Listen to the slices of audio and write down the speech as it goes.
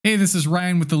Hey, this is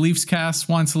Ryan with the Leafs Cast.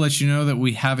 Wanted to let you know that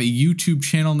we have a YouTube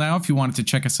channel now. If you wanted to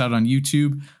check us out on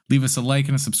YouTube, leave us a like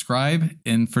and a subscribe.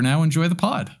 And for now, enjoy the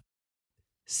pod.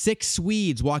 6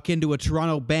 Swedes walk into a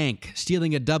Toronto bank,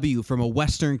 stealing a W from a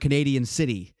Western Canadian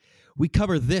city. We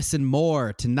cover this and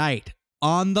more tonight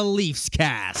on the Leafs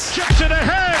Cast. Checks it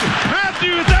ahead.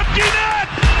 Matthews, empty net.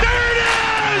 There it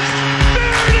is.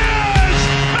 There it is.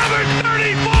 Number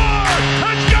 34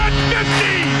 has got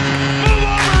 50. Move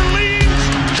over, Leaves.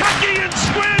 Chucky and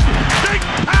Squid. Big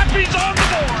Pappy's on the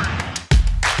board.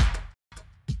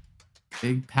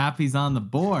 Big Pappy's on the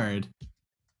board.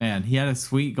 Man, he had a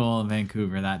sweet goal in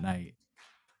Vancouver that night.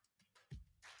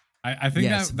 I think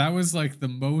Yes. that was like the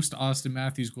most Auston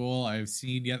Matthews goal I've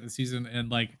seen yet this season. And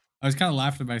like, I was kind of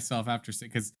laughing at myself after,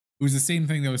 because it was the same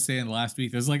thing that I was saying last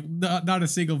week. There's like not a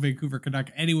single Vancouver Canuck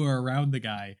anywhere around the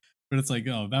guy, but it's like,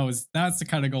 oh, that's the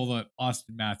kind of goal that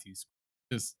Auston Matthews,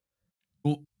 just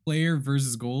player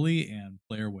versus goalie, and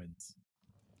player wins.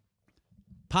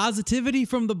 Positivity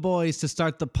from the boys to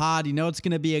start the pod. You know it's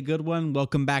going to be a good one.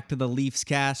 Welcome back to the Leafs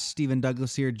Cast. Stephen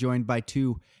Douglas here, joined by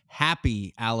two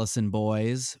happy Allison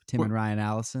boys, Tim and Ryan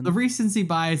Allison. The recency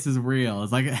bias is real.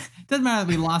 It's like, it doesn't matter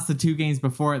that we lost the 2 games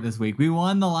before it this week. We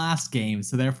won the last game,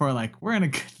 so therefore, like, we're in a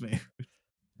good mood.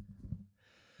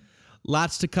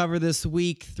 Lots to cover this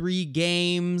week. 3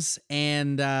 games,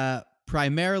 and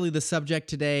primarily the subject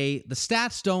today, the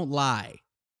stats don't lie.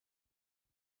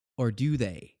 Or do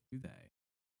they? Do they?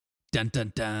 Dun,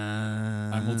 dun,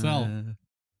 dun. Time will tell.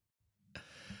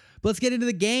 But let's get into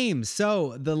the games.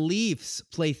 So the Leafs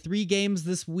play 3 games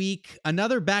this week.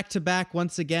 Another back-to-back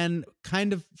once again,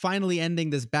 kind of finally ending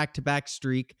this back-to-back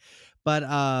streak. But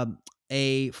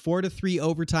a 4-3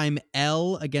 overtime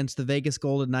L against the Vegas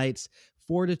Golden Knights.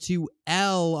 4-2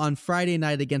 L on Friday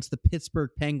night against the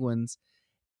Pittsburgh Penguins.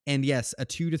 And yes, a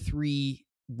 2-3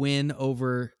 win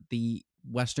over the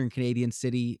Western Canadian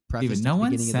city. Preface Steven, at no the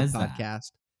one beginning says of the that.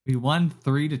 podcast. We won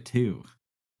 3-2.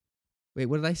 Wait,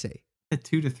 what did I say?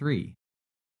 2-3.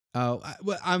 Oh,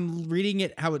 I'm reading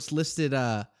it how it's listed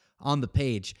on the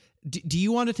page. Do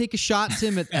you want to take a shot,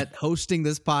 Tim, at hosting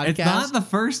this podcast? It's not the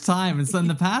first time. And so in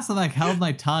the past, I've like held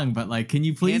my tongue, but like, can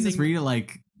you please just read it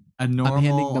like a normal? I'm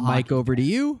handing the mic hockey over to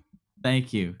you.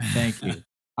 Thank you. Thank you.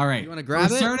 All right. You want to grab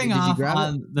We're it? starting Did you off grab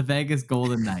on the Vegas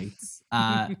Golden Knights.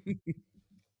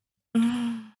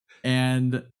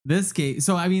 And this game,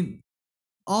 so I mean,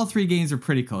 all 3 games are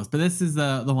pretty close, but this is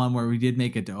the one where we did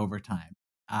make it to overtime.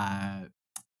 I'm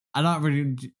not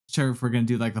really sure if we're going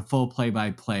to do like the full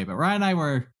play-by-play, but Ryan and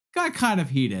I got kind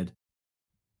of heated.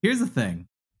 Here's the thing.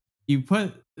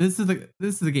 This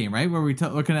is the game, right? Where we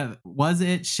looking at, was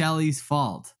it Shelley's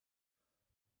fault?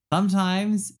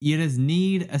 Sometimes you just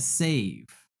need a save.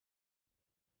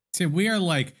 Tim, we are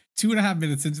like 2.5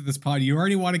 minutes into this pod. You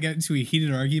already want to get into a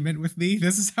heated argument with me?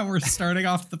 This is how we're starting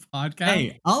off the podcast?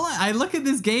 Hey, I look at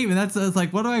this game and it's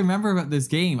like, what do I remember about this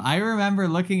game? I remember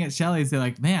looking at Shelley and saying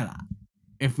like, man,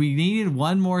 if we needed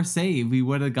one more save, we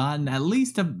would have gotten at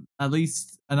least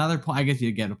another point. I guess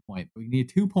you'd get a point, but we need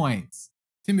 2 points.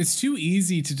 Tim, it's too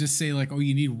easy to just say like, oh,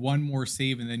 you need one more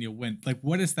save and then you'll win. Like,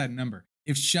 what is that number?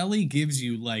 If Shelley gives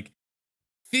you like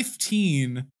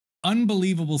 15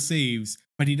 unbelievable saves,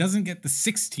 but he doesn't get the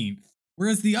 16th,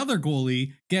 whereas the other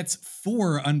goalie gets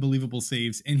 4 unbelievable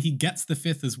saves and he gets the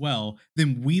 5th as well,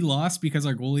 then we lost because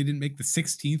our goalie didn't make the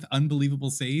 16th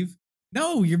unbelievable save?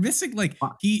 No, you're missing like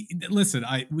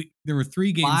there were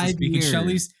 3 games this week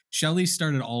and Shelley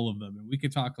started all of them, and we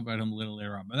could talk about him a little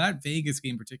later on. But that Vegas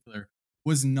game in particular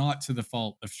was not to the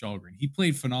fault of Källgren. He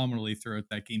played phenomenally throughout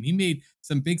that game. He made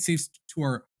some big saves to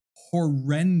our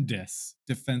horrendous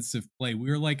defensive play. We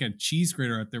were like a cheese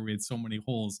grater out there. We had so many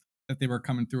holes that they were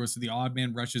coming through us. So the odd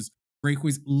man rushes,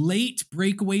 breakaways, late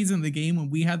breakaways in the game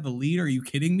when we had the lead. Are you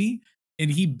kidding me?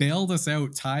 And he bailed us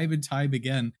out time and time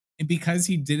again. And because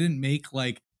he didn't make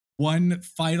like one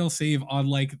final save on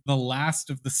like the last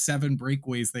of the 7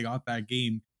 breakaways they got that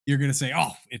game, you're going to say,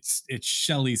 oh, it's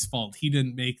Shelley's fault. He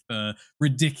didn't make the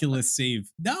ridiculous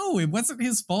save. No, it wasn't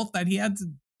his fault that he had to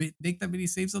make that many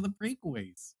saves on the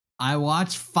breakaways. I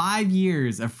watched 5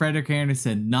 years of Frederik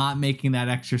Andersen not making that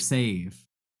extra save.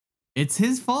 It's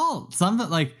his fault.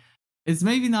 It's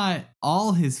maybe not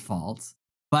all his fault,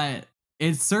 but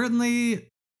it's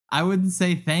certainly, I wouldn't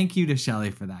say thank you to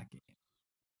Shelley for that game.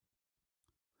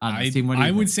 I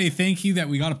would say thank you that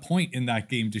we got a point in that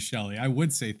game to Shelley. I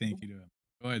would say thank you to him.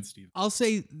 Go ahead, Steve. I'll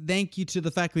say thank you to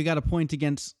the fact we got a point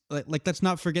against, like let's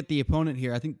not forget the opponent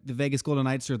here. I think the Vegas Golden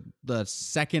Knights are the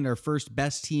second or first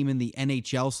best team in the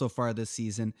NHL so far this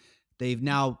season. They've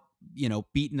now,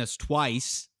 beaten us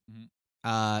twice.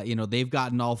 Mm-hmm. They've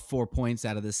gotten all 4 points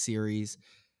out of this series.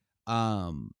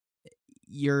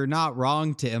 you're not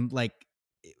wrong, Tim. Like,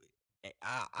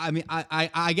 I mean,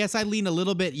 I guess I lean a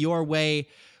little bit your way,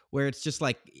 where it's just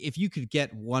like if you could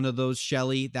get one of those,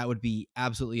 Shelly, that would be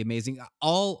absolutely amazing.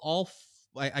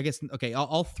 I guess okay,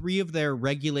 all three of their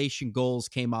regulation goals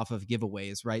came off of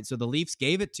giveaways, right? So the Leafs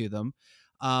gave it to them.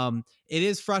 It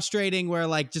is frustrating where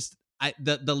like just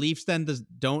the Leafs then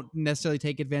don't necessarily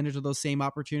take advantage of those same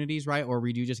opportunities, right? Or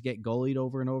we do just get goalied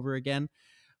over and over again.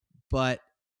 But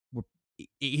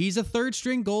he's a third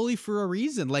string goalie for a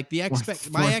reason. Like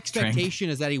my expectation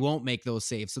is that he won't make those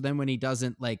saves. So then when he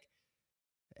doesn't, like,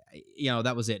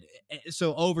 that was it.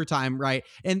 So overtime, right?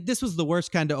 And this was the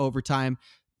worst kind of overtime.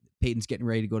 Peyton's getting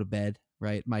ready to go to bed,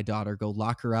 right? My daughter, go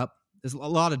lock her up. There's a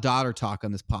lot of daughter talk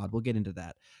on this pod. We'll get into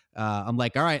that. I'm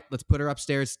like, all right, let's put her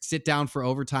upstairs, sit down for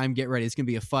overtime, get ready. It's going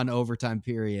to be a fun overtime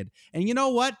period. And you know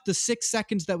what? The 6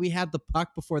 seconds that we had the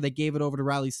puck before they gave it over to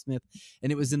Riley Smith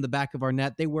and it was in the back of our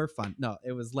net, they were fun. No,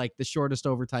 it was like the shortest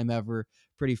overtime ever.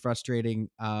 Pretty frustrating.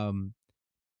 And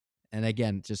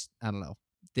again, just, I don't know,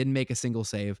 didn't make a single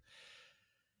save.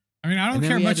 I mean, I don't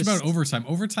care much about overtime.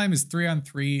 Overtime is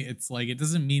 3-on-3. It's like, it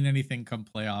doesn't mean anything come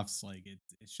playoffs. Like,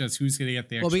 it's just who's going to get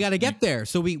the extra. Well, we got to get there.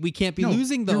 So we can't be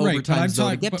losing the overtime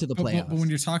to get to the playoffs. But when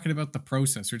you're talking about the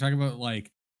process, you're talking about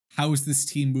like, how is this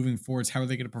team moving forwards? How are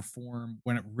they going to perform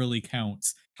when it really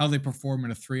counts? How they perform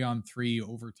in a 3-on-3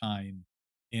 overtime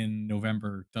in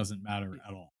November doesn't matter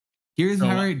at all. Here's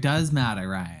where it does matter,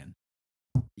 Ryan.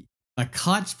 The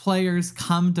clutch players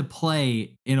come to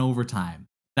play in overtime.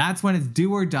 That's when it's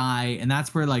do or die, and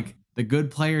that's where like the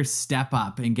good players step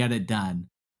up and get it done.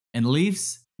 And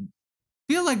Leafs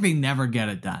feel like they never get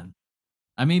it done.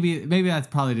 Maybe that's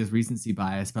probably just recency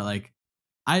bias, but like,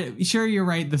 sure you're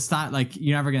right. The start, like,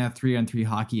 you're never gonna have 3-on-3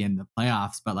 hockey in the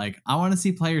playoffs, but like, I want to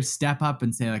see players step up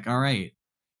and say like, all right,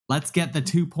 let's get the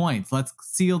 2 points. Let's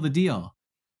seal the deal.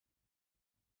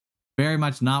 Very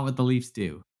much not what the Leafs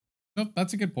do. Nope,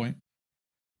 that's a good point.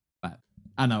 But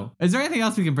I don't know. Is there anything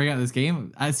else we can bring out of this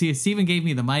game? I see Steven gave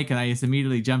me the mic and I just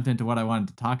immediately jumped into what I wanted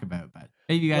to talk about, but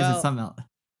maybe you guys have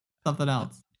something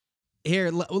else.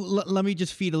 Here, let me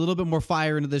just feed a little bit more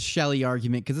fire into this Shelly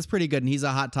argument, because it's pretty good, and he's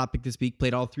a hot topic this week.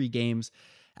 Played all 3 games.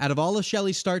 Out of all of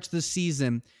Shelly's starts this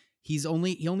season, he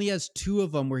only has 2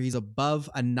 of them where he's above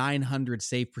a 900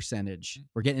 save percentage.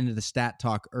 We're getting into the stat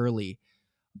talk early.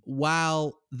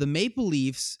 While the Maple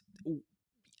Leafs,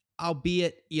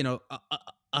 albeit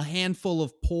a handful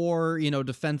of poor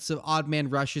defensive odd man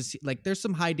rushes, like there's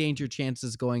some high danger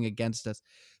chances going against us,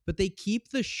 but they keep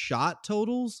the shot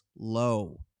totals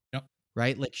low.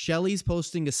 Right? Like Shelly's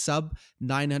posting a sub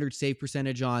 900 save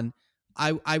percentage on,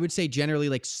 I would say generally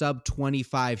like sub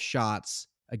 25 shots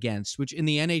against, which in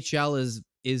the NHL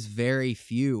is very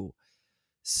few.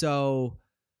 So,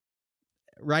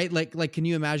 right? Like, can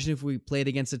you imagine if we played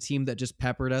against a team that just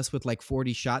peppered us with like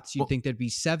 40 shots? You'd think there'd be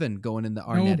 7 going in the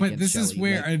net. No, but this Shelly. is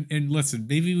where, and listen,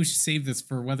 maybe we should save this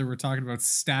for whether we're talking about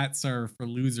stats or for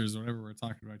losers or whatever we're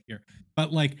talking about here.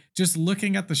 But like, just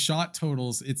looking at the shot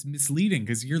totals, it's misleading,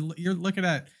 because you're looking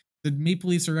at the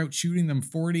Maple Leafs are out shooting them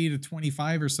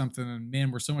 40-25 or something, and man,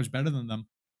 we're so much better than them.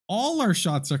 All our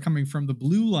shots are coming from the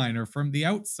blue line or from the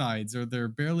outsides, or they're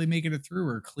barely making it through,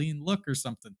 or a clean look or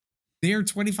something. Their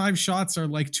 25 shots are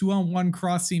like 2-on-1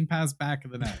 cross seam pass back of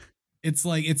the net. It's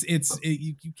like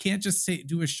you can't just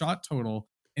do a shot total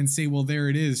and say, well, there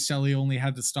it is. Shelly only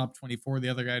had to stop 24, the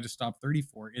other guy had to stop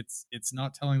 34. It's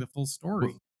not telling the full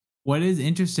story. What is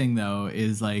interesting though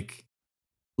is like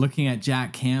looking at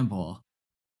Jack Campbell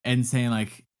and saying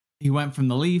like he went from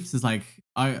the Leafs is like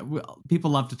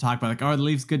people love to talk about like, are the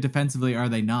Leafs good defensively? Are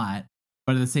they not?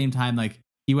 But at the same time, like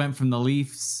he went from the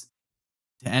Leafs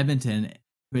to Edmonton.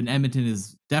 But Edmonton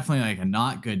is definitely like a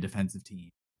not good defensive team.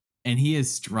 And he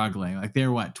is struggling. Like they're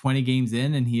 20 games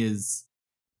in, and he is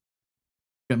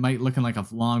looking like a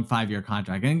long 5-year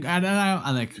contract. And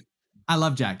I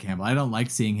love Jack Campbell. I don't like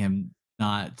seeing him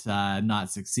not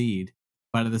succeed.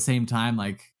 But at the same time,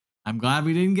 like, I'm glad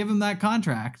we didn't give him that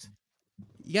contract.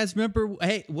 You guys remember,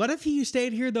 hey, what if he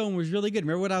stayed here though and was really good?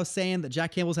 Remember what I was saying, that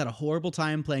Jack Campbell's had a horrible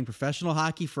time playing professional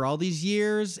hockey for all these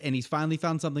years, and he's finally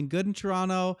found something good in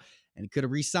Toronto, and he could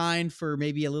have re-signed for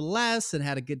maybe a little less and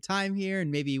had a good time here, and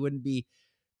maybe he wouldn't be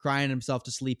crying himself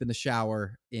to sleep in the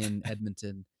shower in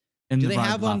Edmonton. Do they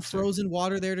have frozen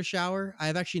water there to shower?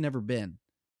 I've actually never been.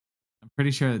 I'm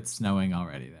pretty sure it's snowing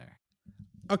already there.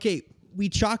 Okay, we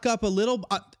chalk up a little.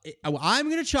 I'm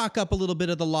going to chalk up a little bit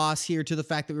of the loss here to the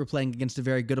fact that we were playing against a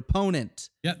very good opponent.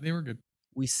 Yeah, they were good.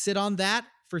 We sit on that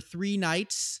for 3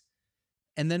 nights,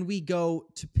 and then we go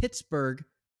to Pittsburgh,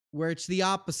 where it's the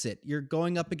opposite. You're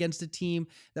going up against a team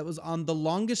that was on the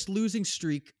longest losing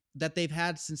streak that they've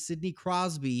had since Sidney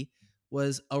Crosby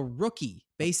was a rookie,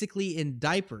 basically in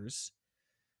diapers.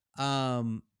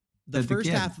 The Did the first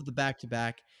kid. half of the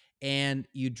back-to-back, and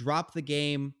you drop the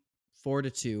game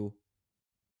 4-2.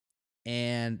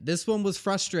 And this one was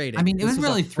frustrating. I mean, it This was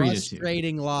really a 3-2.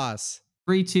 frustrating loss.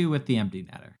 3-2 with the empty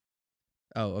netter.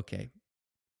 Oh, okay.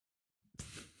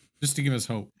 Just to give us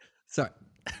hope. Sorry.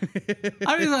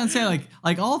 I was gonna say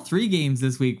like all 3 games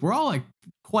this week were all like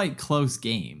quite close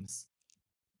games.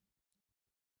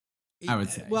 I would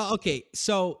say. Well, okay.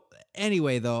 So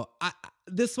anyway, though,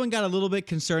 this one got a little bit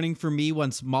concerning for me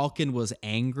once Malkin was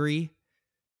angry.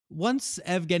 Once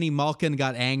Evgeny Malkin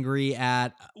got angry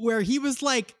at where he was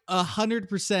like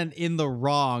 100% in the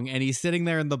wrong, and he's sitting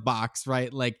there in the box,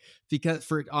 right? Like, because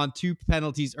on 2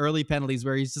 penalties, early penalties,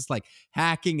 where he's just like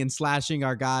hacking and slashing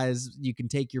our guys. You can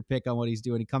take your pick on what he's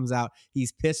doing. He comes out,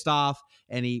 he's pissed off,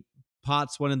 and he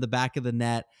pots one in the back of the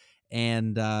net.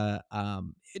 And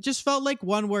it just felt like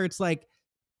one where it's like,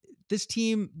 this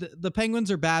team, the Penguins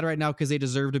are bad right now because they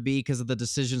deserve to be, because of the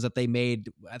decisions that they made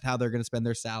with how they're going to spend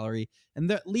their salary. And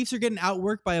the Leafs are getting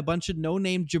outworked by a bunch of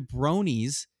no-name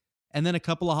jabronis and then a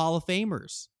couple of Hall of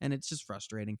Famers. And it's just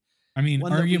frustrating. I mean,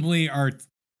 arguably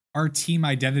our team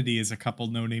identity is a couple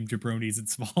no-name jabronis and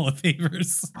some Hall of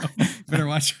Famers. So better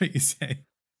watch what you say.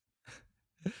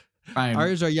 Ryan,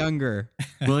 ours are younger.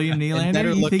 William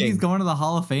Nylander, you think he's going to the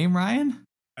Hall of Fame, Ryan?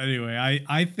 Anyway,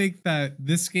 I think that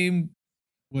this game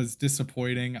was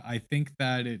disappointing. I think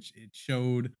that it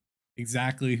showed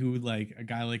exactly who like a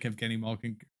guy like Evgeny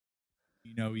Malkin,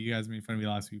 you guys made fun of me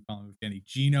last week calling him Evgeny,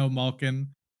 Gino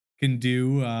Malkin can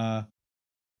do,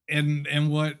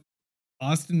 and what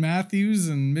Auston Matthews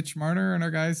and Mitch Marner and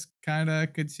our guys kind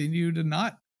of continue to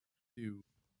not do.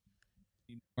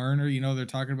 Marner, they're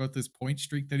talking about this point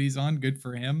streak that he's on. Good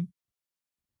for him.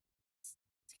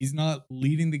 He's not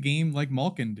leading the game like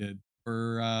Malkin did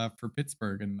for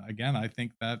Pittsburgh. And again, I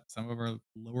think that some of our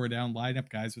lower down lineup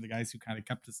guys were the guys who kind of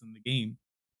kept us in the game.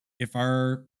 If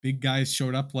our big guys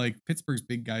showed up like Pittsburgh's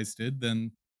big guys did,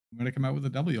 then I'm going to come out with a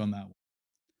W on that one.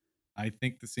 I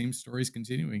think the same story is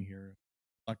continuing here.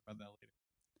 We'll talk about that later.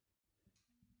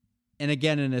 And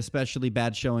again, an especially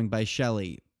bad showing by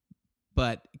Shelley.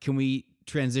 But can we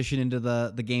transition into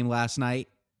the game last night?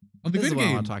 Oh, the this good is what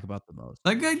game. I want to talk about the most.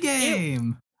 A good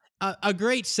game. A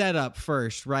great setup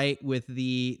first, right? With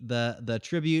the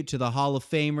tribute to the Hall of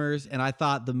Famers. And I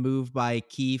thought the move by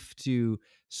Keefe to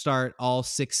start all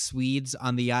 6 Swedes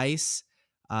on the ice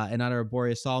in honor of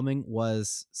Boris Salming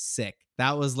was sick.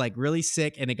 That was like really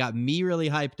sick. And it got me really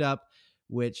hyped up,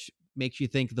 which makes you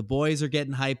think the boys are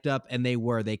getting hyped up. And they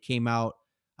were. They came out,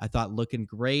 I thought, looking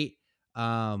great.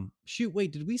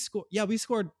 Wait, did we score? Yeah, we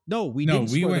scored. No, we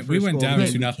didn't. We went down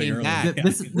 2-0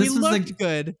 early. We looked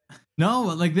good. No,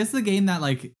 like this is a game that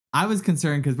like I was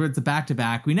concerned because it's a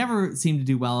back-to-back. We never seem to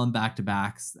do well in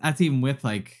back-to-backs. That's even with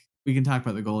like, we can talk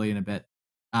about the goalie in a bit.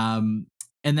 And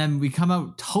then we come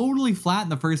out totally flat in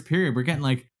the first period. We're getting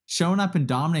like shown up and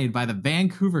dominated by the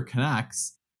Vancouver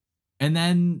Canucks. And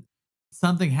then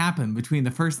something happened between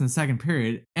the first and the second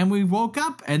period, and we woke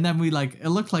up, and then it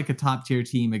looked like a top tier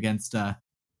team against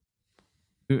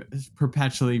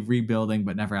perpetually rebuilding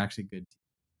but never actually good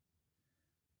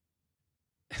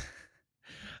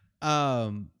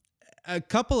team. A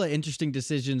couple of interesting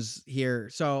decisions here.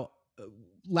 So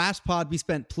last pod, we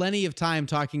spent plenty of time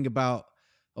talking about,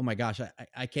 oh my gosh,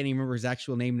 I can't even remember his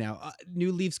actual name now.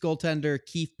 New Leafs goaltender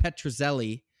Keith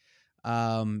Petruzzelli,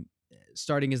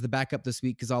 starting as the backup this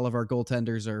week because all of our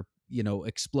goaltenders are,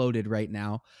 exploded right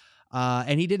now.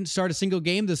 And he didn't start a single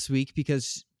game this week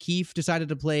because Keefe decided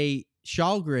to play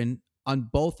Shalgren on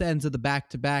both ends of the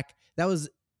back-to-back. That was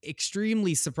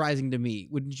extremely surprising to me.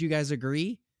 Wouldn't you guys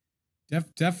agree?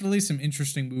 Definitely some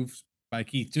interesting moves by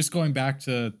Keith. Just going back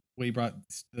to when he brought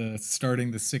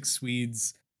starting the 6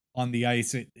 Swedes on the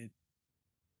ice, it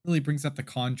really brings up the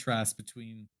contrast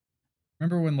between.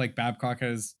 Remember when like Babcock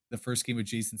has the first game with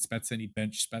Jason Spezza and he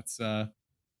benched Spezza,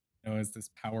 as this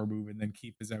power move, and then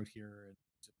Keith is out here and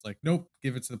just like, nope,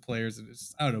 give it to the players. And it's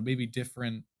just, I don't know, maybe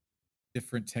different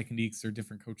techniques or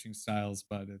different coaching styles,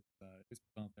 but it's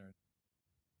out there.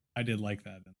 I did like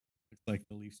that. And it's like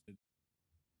the Leafs did.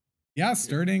 Yeah,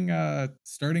 starting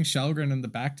Shalgren in the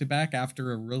back-to-back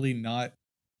after a really not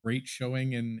great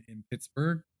showing in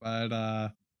Pittsburgh, but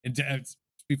to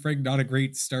be frank, not a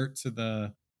great start to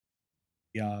the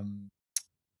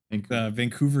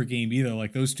Vancouver game either.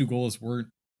 Like those 2 goals weren't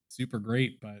super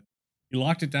great, but he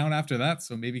locked it down after that,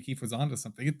 so maybe Keefe was onto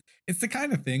something. It's the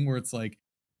kind of thing where it's like,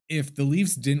 if the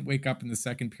Leafs didn't wake up in the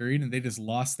second period and they just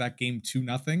lost that game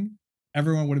 2-0,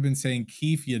 everyone would have been saying,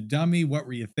 Keefe, you dummy, what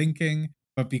were you thinking?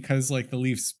 But because like the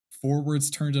Leafs forwards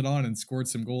turned it on and scored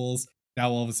some goals, now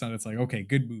all of a sudden it's like, okay,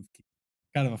 good move, Keefe.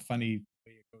 kind of a funny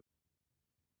way it goes.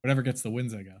 Whatever gets the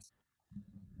wins, I guess.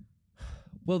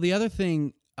 Well, the other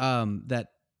thing that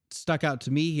stuck out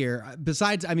to me here,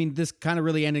 besides, I mean, this kind of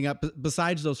really ending up,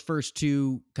 besides those first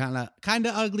two kind of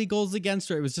ugly goals against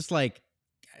her, it was just like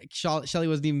Shelly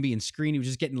wasn't even being screened. He was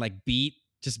just getting like beat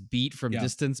from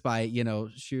distance by,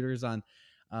 shooters on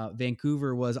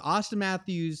Vancouver. Was Auston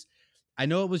Matthews. I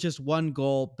know it was just one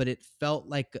goal, but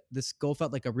this goal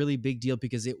felt like a really big deal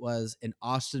because it was an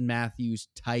Auston Matthews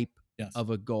type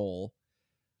of a goal.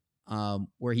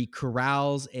 Where he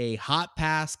corrals a hot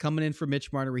pass coming in for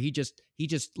Mitch Marner, where he just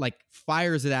like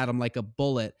fires it at him like a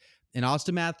bullet. And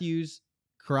Auston Matthews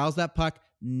corrals that puck,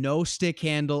 no stick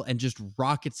handle, and just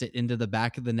rockets it into the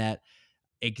back of the net,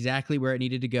 exactly where it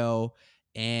needed to go.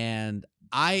 And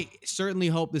I certainly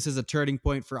hope this is a turning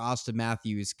point for Auston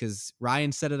Matthews, because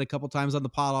Ryan said it a couple times on the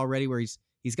pod already, where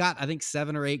he's got, I think,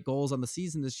 7 or 8 goals on the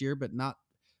season this year, but not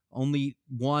only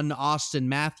one Auston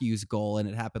Matthews goal, and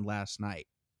it happened last night.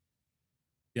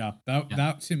 Yeah,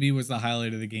 that to me was the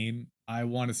highlight of the game. I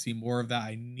want to see more of that.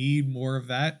 I need more of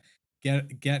that.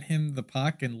 Get him the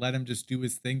puck and let him just do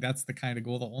his thing. That's the kind of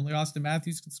goal that only Auston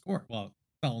Matthews can score. Well,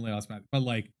 not only Auston Matthews, but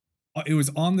like it was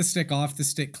on the stick, off the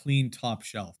stick, clean, top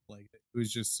shelf. Like it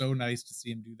was just so nice to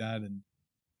see him do that. And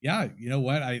yeah, you know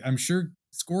what? I'm sure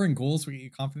scoring goals will get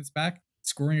you confidence back.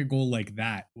 Scoring a goal like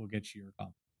that will get you your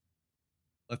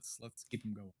confidence. Let's keep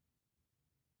him going.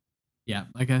 Yeah,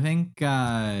 like I think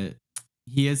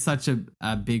he is such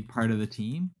a big part of the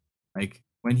team. Like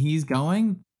when he's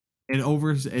going,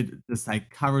 it just like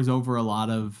covers over a lot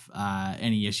of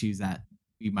any issues that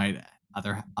we might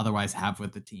otherwise have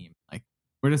with the team. Like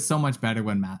we're just so much better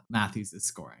when Matthews is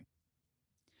scoring.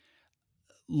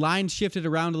 Line shifted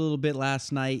around a little bit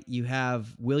last night. You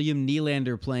have William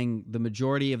Nylander playing the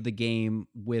majority of the game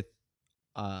with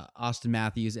Auston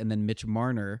Matthews, and then Mitch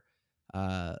Marner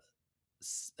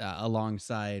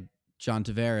alongside John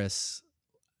Tavares.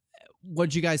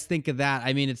 What'd you guys think of that?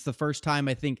 I mean, it's the first time,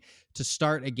 I think, to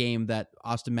start a game that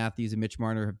Auston Matthews and Mitch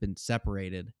Marner have been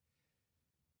separated.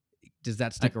 Does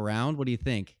that stick around? What do you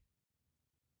think?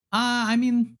 I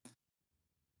mean,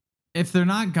 if they're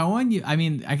not going,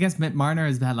 I guess Mitch Marner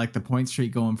has had like the point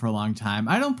streak going for a long time.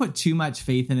 I don't put too much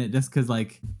faith in it just because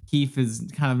like Keefe is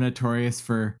kind of notorious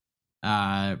for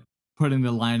putting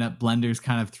the lineup blenders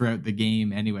kind of throughout the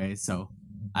game anyway. So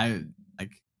I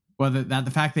like whether that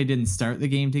the fact they didn't start the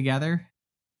game together,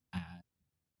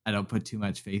 I don't put too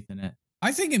much faith in it.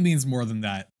 I think it means more than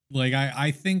that. Like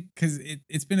I think because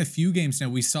it's been a few games now.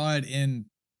 We saw it in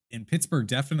Pittsburgh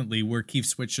definitely, where Keefe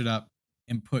switched it up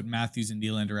and put Matthews and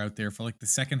Nylander out there for like the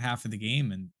second half of the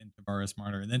game and Tavares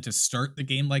Marner, and then to start the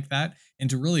game like that and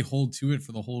to really hold to it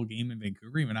for the whole game in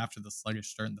Vancouver, even after the sluggish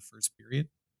start in the first period.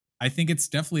 I think it's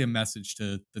definitely a message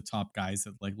to the top guys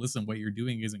that like, listen, what you're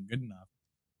doing isn't good enough,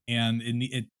 and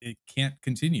it can't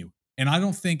continue. And I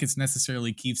don't think it's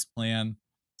necessarily Keefe's plan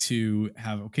to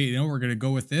have, okay, we're going to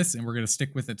go with this and we're going to stick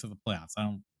with it to the playoffs. I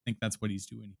don't think that's what he's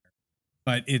doing here.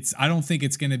 But I don't think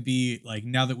it's going to be like,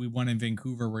 now that we won in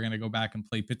Vancouver, we're going to go back and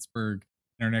play Pittsburgh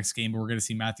in our next game, but we're going to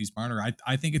see Matthews Marner.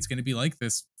 I think it's going to be like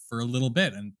this for a little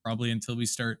bit, and probably until we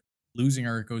start losing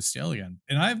or it goes stale again.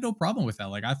 And I have no problem with that.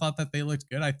 Like, I thought that they looked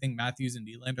good. I think Matthews and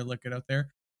Nylander look good out there.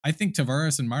 I think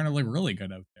Tavares and Marner look really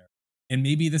good out there. And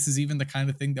maybe this is even the kind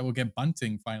of thing that will get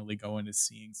Bunting finally going, is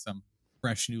seeing some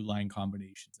fresh new line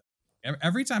combinations.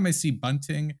 Every time I see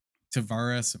Bunting,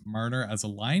 Tavares, Marner as a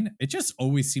line, it just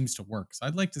always seems to work. So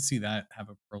I'd like to see that have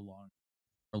a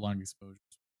prolonged exposure.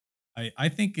 I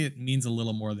think it means a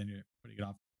little more than you're putting it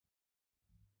off.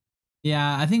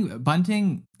 Yeah, I think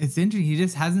Bunting, it's interesting. He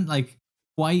just hasn't like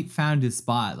quite found his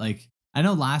spot. Like I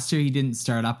know last year he didn't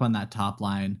start up on that top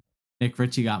line. Nick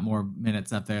Ritchie got more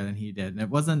minutes up there than he did. And it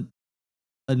wasn't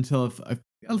until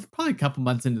probably a couple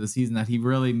months into the season that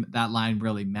that line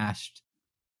really meshed.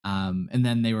 And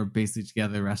then they were basically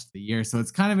together the rest of the year. So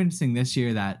it's kind of interesting this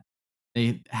year that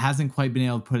they hasn't quite been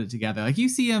able to put it together. Like you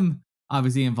see him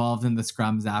obviously involved in the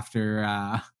scrums after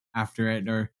it,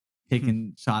 or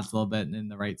taking shots a little bit in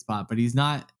the right spot, but he's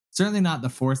certainly not the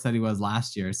force that he was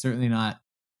last year. Certainly not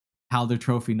Calder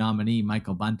Trophy nominee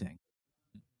Michael Bunting.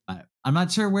 But I'm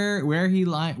not sure where he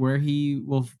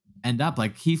will end up.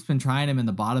 Like he's been trying him in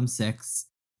the bottom 6.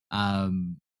 I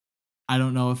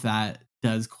don't know if that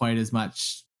does quite as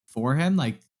much for him,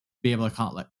 like be able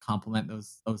to complement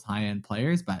those high end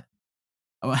players. But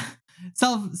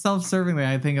self-servingly,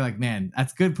 I think like, man,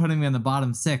 that's good putting me in the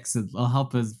bottom 6. It'll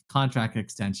help his contract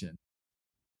extension.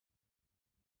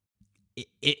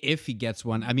 If he gets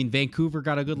one. I mean, Vancouver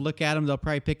got a good look at him. They'll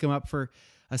probably pick him up for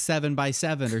a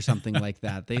 7x7 or something like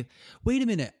that. Wait a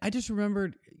minute. I just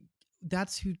remembered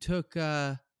that's who took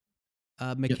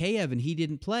Mikheyev, and he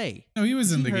didn't play. No, he was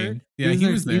Is in he the hurt? game. Yeah,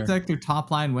 he was there. He's like their top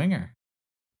line winger.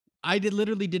 I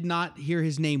literally did not hear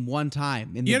his name one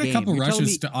time in He the had game. a couple You're telling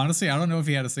rushes. me Honestly, I don't know if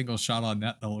he had a single shot on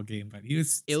net the whole game, but he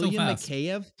was still Ilya fast.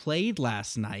 Mikheyev played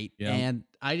last night, Yeah. and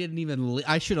I didn't even.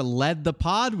 I should have led the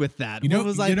pod with that. You know, what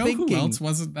was I thinking? who else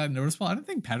wasn't that noticeable? I don't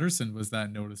think Pettersson was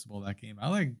that noticeable that game.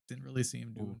 I didn't really see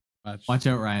him doing much. Watch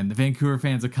out, Ryan. The Vancouver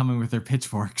fans are coming with their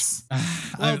pitchforks.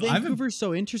 Well, Vancouver's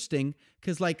so interesting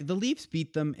because like the Leafs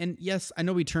beat them, and yes, I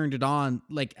know we turned it on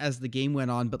like as the game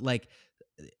went on, but like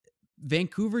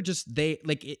Vancouver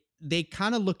they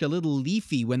kind of looked a little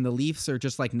leafy when the Leafs are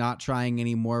just like not trying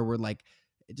anymore. Where like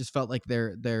it just felt like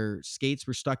their skates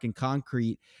were stuck in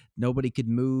concrete, nobody could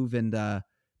move, and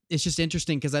it's just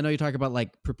interesting because I know you talk about like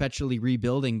perpetually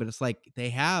rebuilding, but it's like they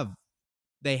have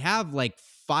like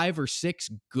 5 or 6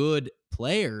 good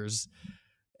players.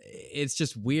 It's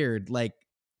just weird, like,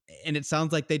 and it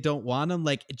sounds like they don't want them.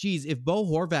 Like, geez, if Bo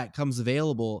Horvat comes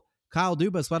available, Kyle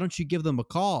Dubas, why don't you give them a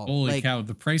call? Holy like, cow,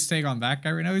 the price tag on that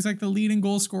guy right now, he's like the leading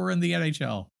goal scorer in the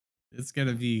NHL. It's going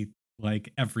to be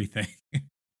like everything.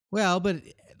 Well, but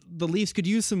the Leafs could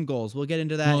use some goals. We'll get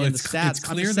into that in the stats. It's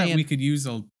clear that we could use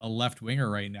a left winger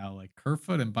right now. Like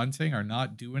Kerfoot and Bunting are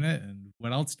not doing it. And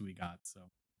what else do we got? So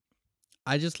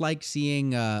I just like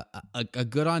seeing a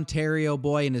good Ontario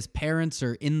boy and his parents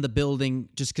are in the building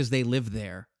just because they live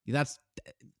there. That's,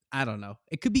 I don't know.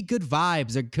 It could be good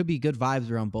vibes. There could be good vibes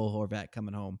around Bo Horvat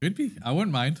coming home. could be. I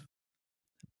wouldn't mind.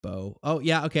 Bo. Oh,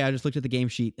 yeah. Okay. I just looked at the game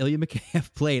sheet. Ilya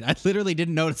Mikheyev played. I literally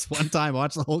didn't notice one time. I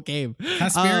watched the whole game.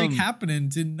 Kasperi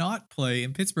Kapanen did not play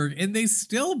in Pittsburgh, and they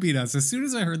still beat us. As soon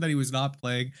as I heard that he was not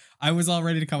playing, I was all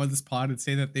ready to come on this pod and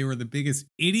say that they were the biggest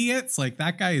idiots. Like,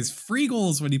 that guy is free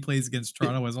goals when he plays against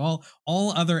Toronto, as all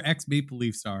other ex-Maple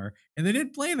Leafs are, and they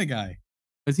didn't play the guy.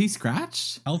 Was he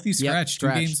scratched? Healthy scratch, 2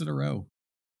 games in a row.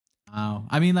 Oh,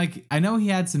 I mean, like, I know he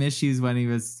had some issues when he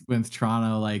was with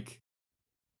Toronto, like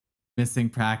missing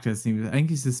practice. I think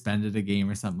he suspended a game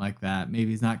or something like that.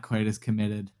 Maybe he's not quite as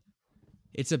committed.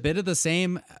 It's a bit of the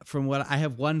same from what I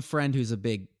have one friend who's a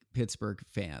big Pittsburgh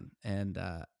fan. And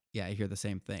yeah, I hear the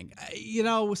same thing.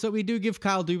 So we do give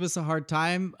Kyle Dubas a hard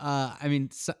time. I mean,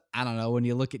 I don't know. When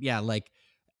you look at, like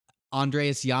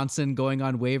Andreas Janssen going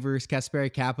on waivers,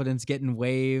 Kasperi Kapanen's getting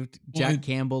waived. Jack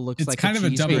Campbell looks like kind of a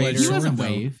double-edged He sword. wasn't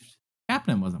waived.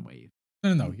 Kapanen wasn't waived.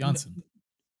 No, Janssen.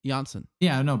 Janssen.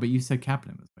 Yeah, no, but you said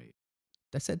Kapanen was waived.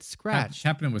 I said scratch.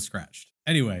 Kapanen was scratched.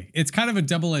 Anyway, it's kind of a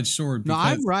double-edged sword. No,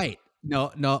 I'm right.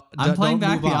 No. I'm playing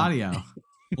back the audio.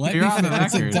 Let You're me on the finish.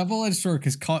 It's a record. double-edged sword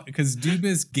because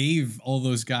Dubas gave all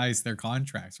those guys their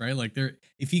contracts, right? Like,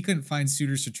 if he couldn't find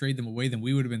suitors to trade them away, then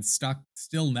we would have been stuck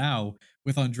still now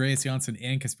with Andreas Janssen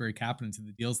and Kasperi Kapanen to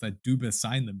the deals that Dubas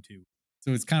signed them to.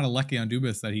 So it's kind of lucky on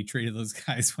Dubas that he traded those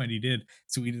guys when he did,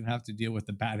 so we didn't have to deal with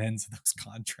the bad ends of those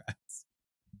contracts.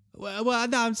 Well,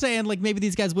 no, I'm saying like maybe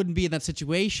these guys wouldn't be in that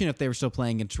situation if they were still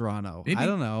playing in Toronto. Maybe. I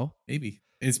don't know. Maybe.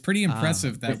 It's pretty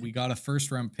impressive that we got a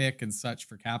first-round pick and such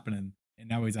for Kapanen, and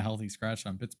now he's a healthy scratch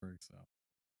on Pittsburgh. So,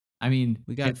 I mean,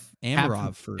 we got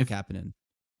Amarov for Kapanen.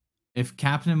 If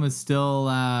Kapanen was still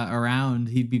around,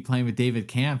 he'd be playing with David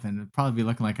Kampf and would probably be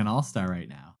looking like an all-star right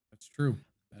now. That's true.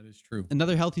 That is true.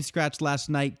 Another healthy scratch last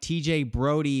night. TJ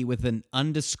Brody with an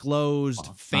undisclosed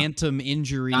phantom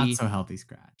injury. Not so healthy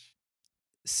scratch.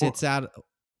 Sits out.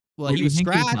 Well, Or he do you was think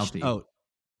he's scratched. healthy? Oh,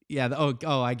 yeah.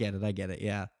 I get it.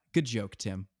 Yeah. Good joke,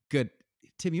 Tim. Good.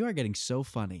 Tim, you are getting so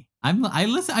funny. I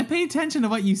listen. I pay attention to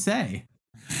what you say.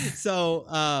 So,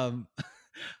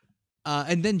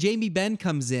 and then Jamie Benn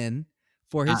comes in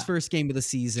for his first game of the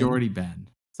season. Jordy Ben.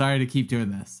 Sorry to keep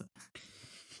doing this.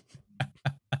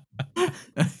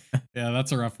 Yeah,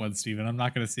 that's a rough one, Steven. I'm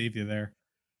not going to save you there.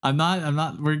 I'm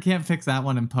not. We can't fix that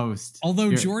one in post.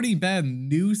 Although Jordy Ben,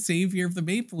 new savior of the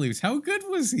Maple Leafs, how good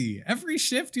was he? Every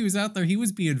shift he was out there, he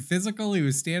was being physical. He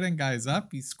was standing guys up.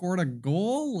 He scored a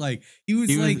goal. Like he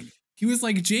was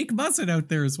like Jake Muzzin out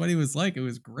there. Is what he was like. It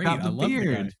was great. I love the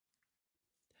guy.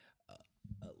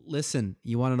 Listen,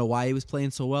 you want to know why he was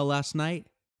playing so well last night?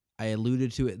 I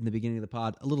alluded to it in the beginning of the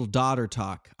pod. A little daughter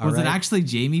talk. Was it actually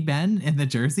Jamie Benn in the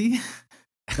jersey?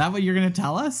 Is that what you're going to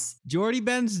tell us? Jordy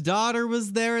Ben's daughter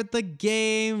was there at the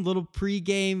game, little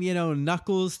pregame,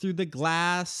 knuckles through the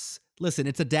glass. Listen,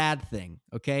 it's a dad thing,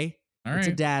 okay? All right. It's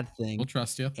a dad thing. We'll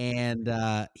trust you. And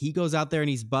he goes out there and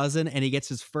he's buzzing and he gets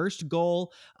his first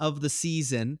goal of the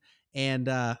season. And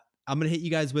I'm going to hit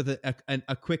you guys with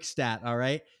a quick stat, all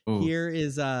right? Ooh. Here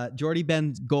is Jordy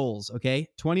Ben's goals, okay?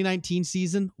 2019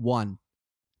 season, 1.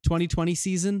 2020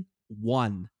 season,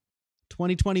 1.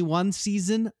 2021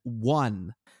 season,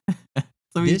 1.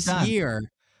 So this year,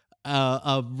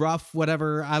 a rough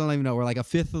whatever, I don't even know, we're like a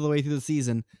fifth of the way through the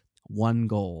season, 1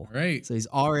 goal. All right. So he's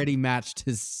already matched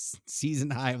his season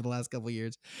high of the last couple of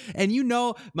years. And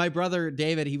my brother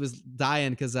David, he was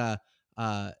dying because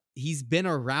he's been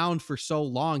around for so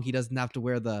long he doesn't have to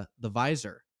wear the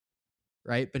visor.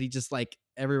 Right. But he just like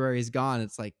everywhere he's gone,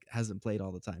 it's like hasn't played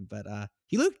all the time. But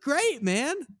he looked great,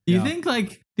 man. Do you think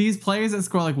like these players that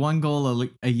score like 1 goal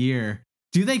a year,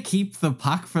 do they keep the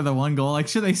puck for the 1 goal? Like,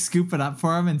 should they scoop it up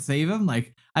for him and save him?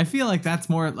 Like, I feel like that's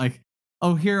more like,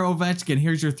 oh, here, Ovechkin,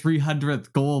 here's your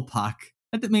 300th goal puck.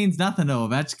 That means nothing to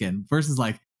Ovechkin versus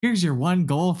like, here's your 1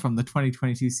 goal from the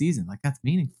 2022 season. Like, that's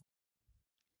meaningful.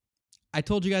 I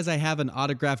told you guys I have an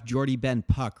autographed Jordy Ben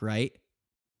puck, right?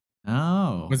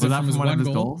 Oh, Was it that from his one of one his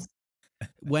goal? goals?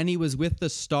 When he was with the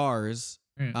Stars,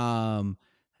 and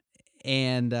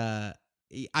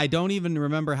I don't even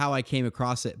remember how I came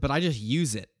across it, but I just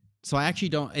use it. So I actually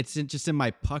don't. It's just in my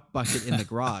puck bucket in the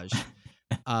garage,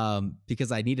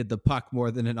 because I needed the puck more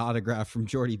than an autograph from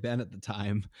Jordy Ben at the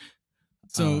time.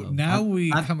 So now we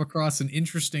come across an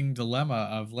interesting dilemma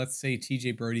of, let's say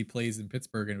TJ Brody plays in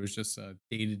Pittsburgh and it was just a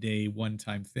day-to-day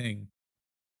one-time thing.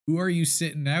 Who are you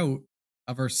sitting out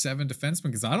of our 7 defensemen?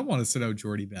 Because I don't want to sit out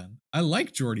Jordy Ben. I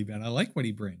like Jordy Ben. I like what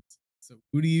he brings. So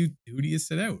who do you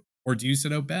sit out? Or do you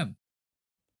sit out Ben?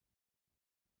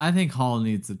 I think Hall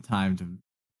needs some time to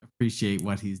appreciate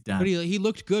what he's done. But he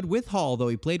looked good with Hall, though.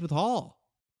 He played with Hall.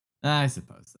 I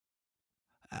suppose so.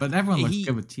 But everyone looks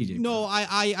good with TJ. No,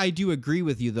 I do agree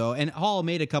with you though, and Hall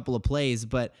made a couple of plays,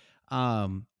 but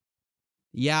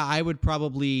yeah, I would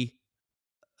probably.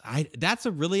 That's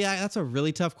a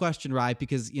really tough question, right?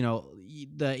 Because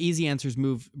the easy answers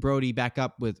move Brody back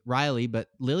up with Riley, but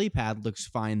Lilypad looks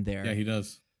fine there. Yeah, he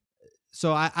does.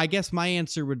 So I guess my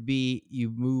answer would be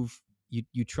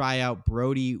you try out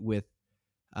Brody with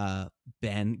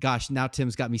Ben. Gosh, now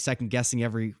Tim's got me second guessing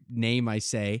every name I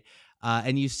say.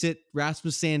 And you sit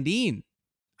Rasmus Sandin,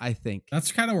 I think.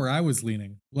 That's kind of where I was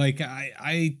leaning. Like,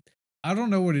 I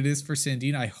don't know what it is for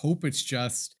Sandin. I hope it's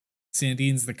just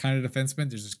Sandin's the kind of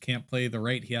defenseman that just can't play the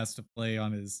right. He has to play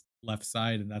on his left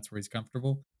side, and that's where he's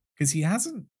comfortable. Because he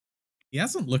hasn't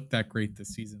looked that great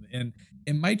this season. And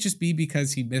it might just be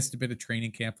because he missed a bit of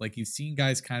training camp. Like, you've seen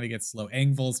guys kind of get slow.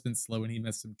 Engvall's been slow, and he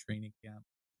missed some training camp.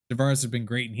 Tavares has been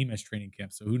great, and he missed training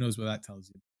camp. So who knows what that tells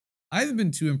you. I haven't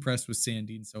been too impressed with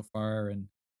Sandin so far, and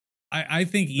I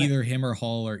think either him or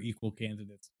Hall are equal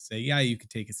candidates to say, yeah, you could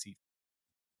take a seat.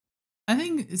 I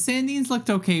think Sandin's looked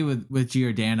okay with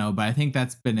Giordano, but I think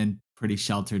that's been in pretty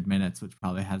sheltered minutes, which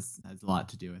probably has a lot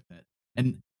to do with it.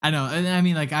 And I know, and I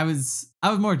mean, like I was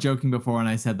more joking before when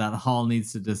I said that Hall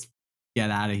needs to just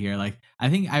get out of here. Like I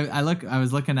think I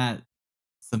was looking at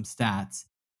some stats.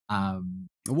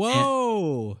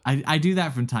 Whoa! I do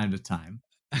that from time to time.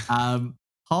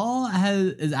 Hall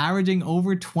is averaging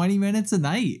over 20 minutes a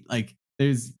night. Like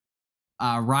there's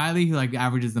Riley who like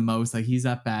averages the most. Like he's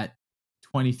up at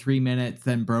 23 minutes,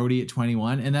 then Brody at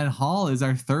 21, and then Hall is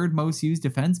our 3rd most used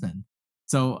defenseman.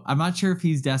 So I'm not sure if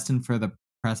he's destined for the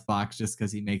press box just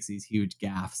because he makes these huge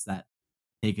gaffes that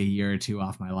take a year or 2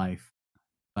 off my life.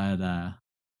 But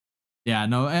yeah,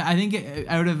 no, I think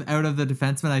out of the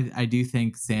defensemen, I do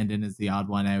think Sandin is the odd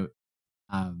one out.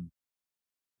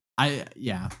 I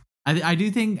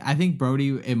think Brody,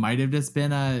 it might have just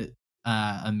been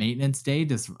a maintenance day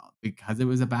just because it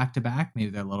was a back-to-back. Maybe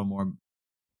they're a little more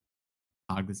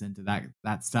cognizant of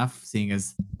that stuff, seeing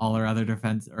as all our other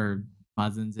defense or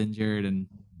Muzzin's injured and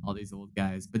all these old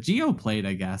guys. But Gio played,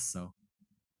 I guess, so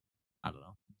I don't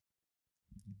know.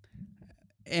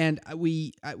 And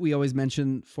we always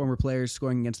mention former players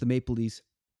scoring against the Maple Leafs.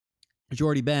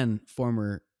 Jordy Ben,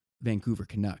 former Vancouver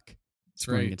Canuck,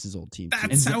 scoring against his old team.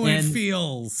 That's how it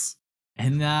feels.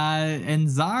 And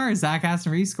Zach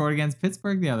Aston Reese scored against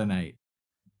Pittsburgh the other night.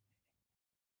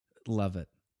 Love it.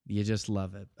 You just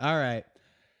love it. All right.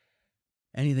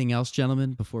 Anything else,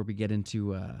 gentlemen, before we get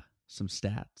into some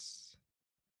stats?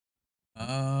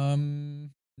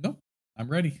 Nope. I'm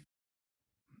ready.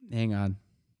 Hang on.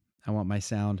 I want my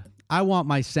sound. I want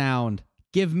my sound.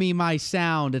 Give me my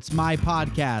sound. It's my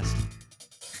podcast.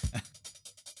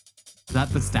 Is that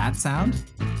the stat sound?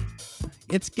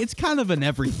 It's kind of an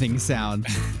everything sound.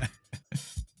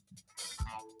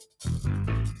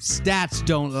 Stats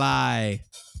don't lie.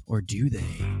 Or do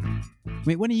they?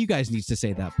 Wait, one of you guys needs to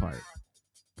say that part.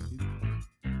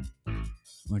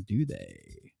 Or do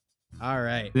they? All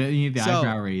right. You need the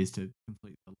eyebrow raised to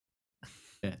complete the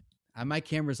bit. My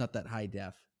camera's not that high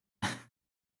def.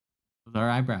 With our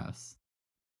eyebrows.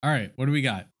 All right. What do we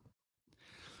got?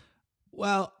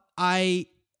 Well, I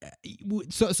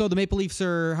So the Maple Leafs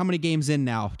are how many games in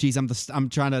now? Geez, I'm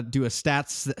trying to do a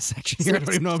stats section here. I don't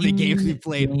even know how many games we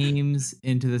played. Games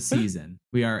into the season.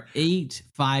 We are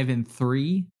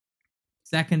 8-5-3,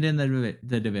 second in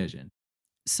the division.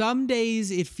 Some days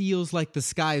it feels like the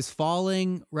sky is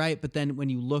falling, right? But then when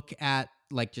you look at,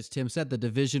 like just Tim said, the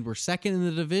division, we're second in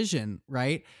the division,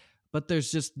 right? But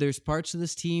there's parts of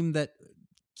this team that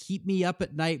keep me up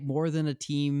at night more than a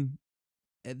team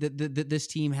that this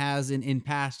team has in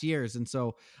past years. And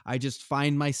so I just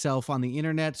find myself on the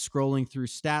internet scrolling through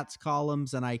stats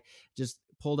columns, and I just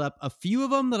pulled up a few of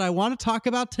them that I want to talk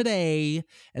about today,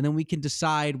 and then we can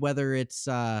decide whether it's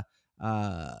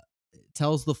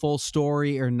tells the full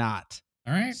story or not.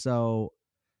 All right. So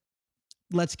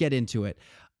let's get into it.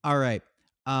 All right.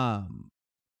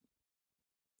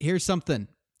 Here's something.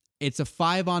 It's a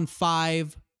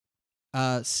 5-on-5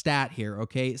 stat here.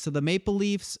 Okay. So the Maple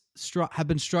Leafs have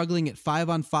been struggling at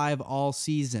 5-on-5 all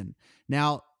season.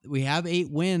 Now we have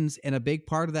 8 wins, and a big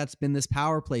part of that's been this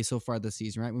power play so far this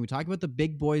season, right? When we talk about the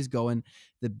big boys going,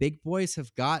 the big boys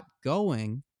have got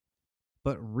going,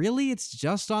 but really it's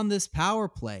just on this power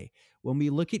play. When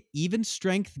we look at even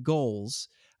strength goals,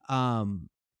 the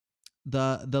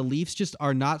Leafs just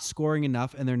are not scoring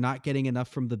enough, and they're not getting enough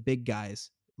from the big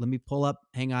guys. Let me pull up.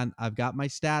 Hang on. I've got my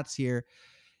stats here.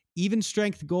 Even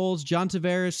strength goals. John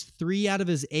Tavares, 3 out of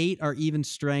his 8 are even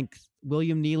strength.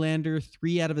 William Nylander,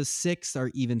 3 out of his 6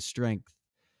 are even strength.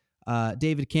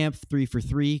 David Kampf, 3 for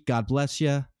 3. God bless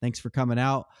you. Thanks for coming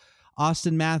out.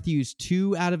 Auston Matthews,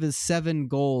 2 out of his 7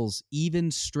 goals, even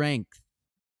strength.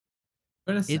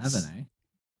 But a 7, eh?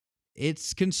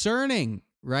 It's concerning,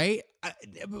 right?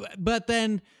 But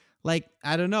then, like,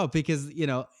 I don't know, because,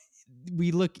 you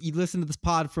listen to this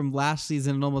pod from last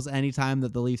season, and almost any time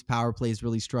that the Leafs power play is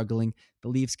really struggling, the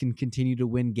Leafs can continue to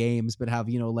win games, but have,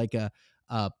 like a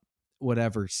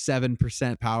whatever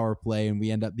 7% power play, and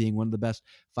we end up being one of the best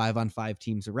 5-on-5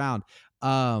 teams around.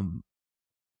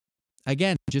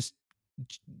 Again,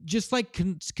 just like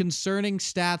concerning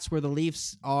stats where the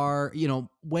Leafs are,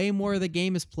 way more of the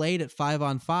game is played at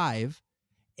 5-on-5,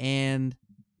 and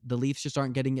the Leafs just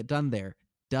aren't getting it done there.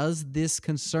 Does this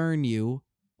concern you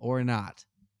or not?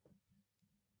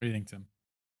 What do you think, Tim?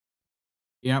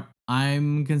 Yep,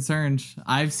 I'm concerned.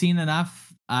 I've seen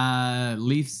enough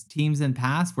Leafs teams in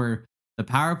past where the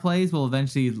power plays will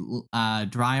eventually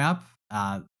dry up.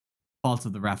 Fault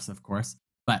of the refs, of course.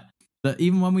 But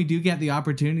even when we do get the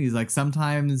opportunities, like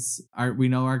sometimes we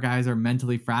know our guys are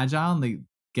mentally fragile and they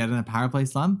get in a power play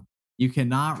slump. You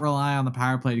cannot rely on the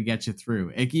power play to get you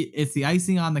through. It's the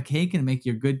icing on the cake and make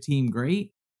your good team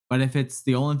great. But if it's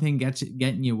the only thing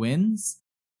getting you wins,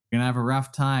 you're going to have a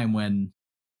rough time when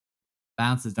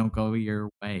bounces don't go your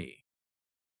way.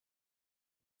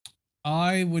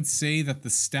 I would say that the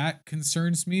stat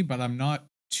concerns me, but I'm not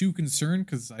too concerned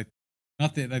because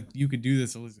not that you could do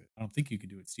this. I don't think you could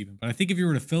do it, Steven. But I think if you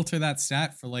were to filter that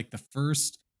stat for like the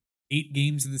first 8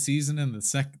 games of the season and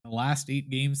the last 8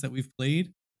 games that we've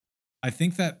played, I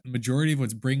think that majority of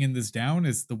what's bringing this down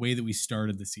is the way that we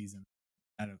started the season.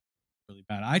 That really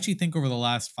bad. I actually think over the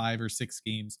last 5 or 6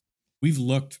 games, we've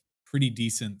looked pretty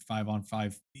decent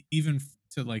 5-on-5, even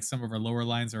to like some of our lower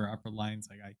lines or upper lines.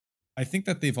 Like I think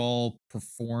that they've all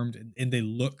performed and they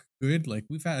look good. Like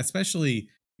we've had, especially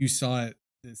you saw it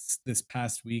this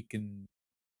past week and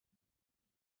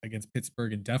against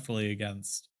Pittsburgh and definitely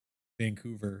against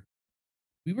Vancouver.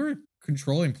 We were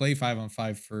controlling play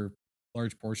 5-on-5 for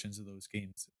large portions of those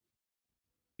games.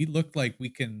 We looked like we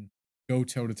can go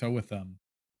toe to toe with them.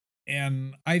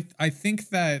 And I think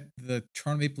that the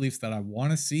Toronto Maple Leafs that I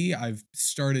want to see, I've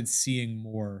started seeing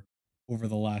more over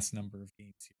the last number of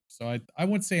games here. So I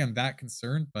wouldn't say I'm that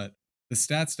concerned, but the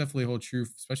stats definitely hold true,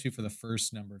 especially for the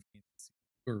first number of games.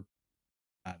 We're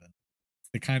bad. It's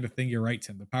the kind of thing, you're right,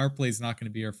 Tim. The power play is not going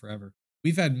to be here forever.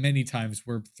 We've had many times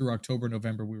where through October,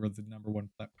 November, we were the number 1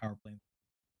 power play, and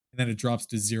then it drops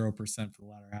to 0% for the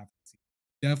latter half of the season.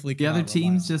 Definitely the other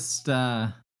teams just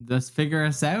figure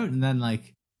us out, and then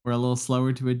like we're a little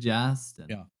slower to adjust.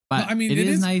 Yeah, but no, I mean it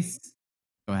is nice.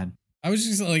 Go ahead. I was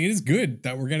just like, it is good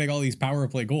that we're getting all these power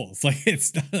play goals. Like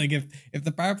it's not like if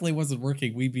the power play wasn't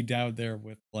working, we'd be down there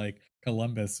with like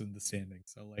Columbus in the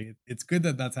standings. So like it's good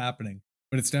that that's happening,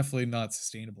 but it's definitely not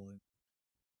sustainable and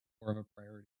more of a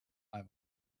priority.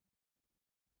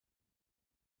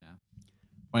 Yeah.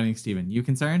 What do you think, Steven? You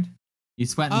concerned? You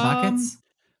sweating buckets?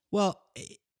 Well,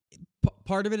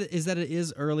 part of it is that it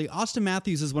is early. Auston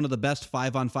Matthews is one of the best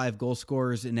 5-on-5 goal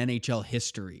scorers in NHL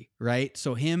history, right?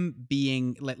 So him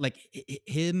being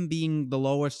him being the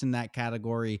lowest in that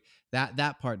category,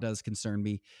 that part does concern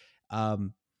me.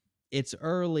 It's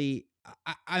early.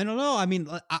 I don't know. I mean,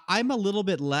 I'm a little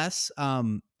bit less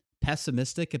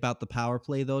pessimistic about the power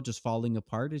play though, just falling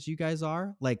apart as you guys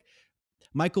are. Like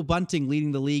Michael Bunting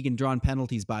leading the league in drawn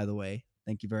penalties. By the way,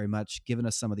 thank you very much, giving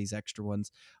us some of these extra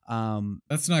ones.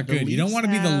 That's not The good. You don't Leafs want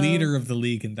to be the have. leader of the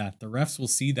league in that. The refs will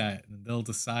see that and they'll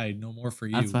decide no more for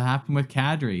That's you. what happened with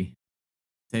Kadri.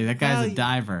 Say that guy's Well, a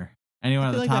diver. Anyone I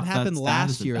at feel the like that top of that happened stat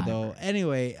is last a year, diver. though.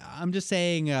 Anyway, I'm just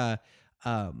saying,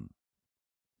 um,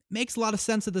 makes a lot of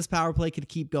sense that this power play could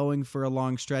keep going for a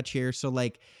long stretch here. So,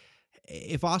 like,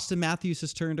 if Auston Matthews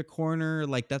has turned a corner,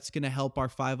 like that's going to help our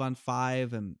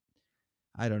 5-on-5. And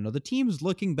I don't know, the team's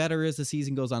looking better as the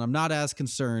season goes on. I'm not as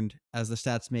concerned as the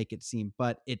stats make it seem,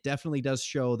 but it definitely does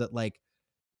show that like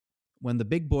when the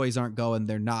big boys aren't going,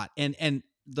 they're not. And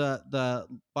the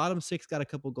bottom six got a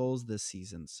couple goals this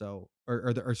season, so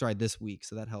or sorry, this week,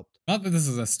 so that helped. Not that this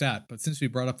is a stat, but since we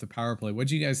brought up the power play, what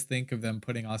do you guys think of them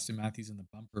putting Auston Matthews in the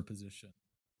bumper position?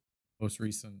 Most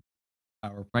recent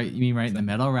power play. Right? You mean right in the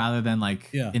middle rather than like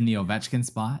Yeah. in the Ovechkin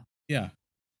spot? Yeah.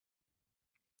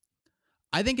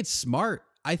 I think it's smart.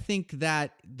 I think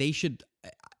that they should.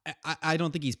 I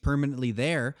don't think he's permanently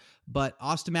there, but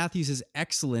Auston Matthews is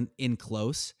excellent in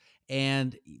close,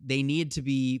 and they need to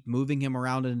be moving him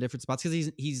around in different spots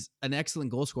because he's an excellent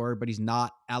goal scorer, but he's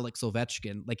not Alex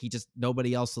Ovechkin. Like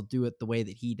nobody else will do it the way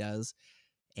that he does,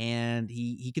 and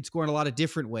he could score in a lot of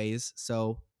different ways.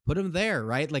 So put him there,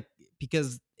 right? Like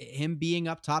because him being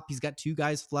up top, he's got two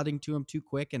guys flooding to him too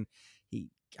quick, and he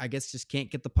I guess just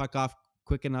can't get the puck off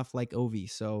quick enough like Ovi.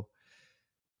 So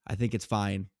I think it's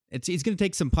fine. He's going to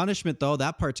take some punishment though.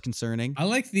 That part's concerning. I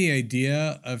like the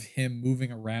idea of him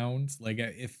moving around. Like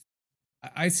if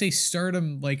I say start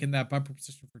him like in that bumper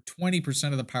position for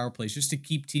 20% of the power plays just to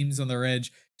keep teams on their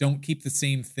edge. Don't keep the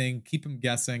same thing. Keep them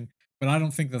guessing. But I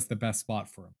don't think that's the best spot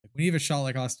for him. Like when you have a shot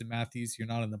like Auston Matthews, you're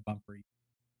not in the bumper.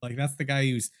 Like that's the guy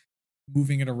who's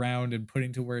moving it around and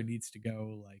putting to where it needs to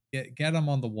go. Like get him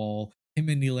on the wall. Him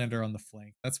and Nylander on the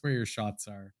flank. That's where your shots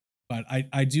are. But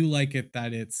I do like it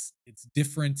that it's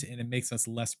different and it makes us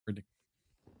less predictable.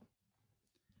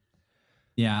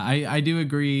 Yeah, I do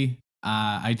agree.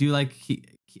 I do like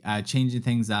changing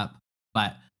things up,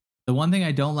 but the one thing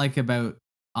I don't like about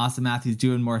Auston Matthews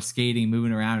doing more skating,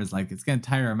 moving around is like it's going to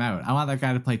tire him out. I want that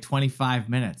guy to play 25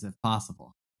 minutes if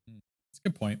possible. That's a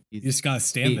good point. He's- You just gotta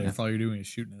stand there he- if all you're doing is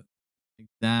shooting it.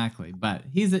 Exactly, but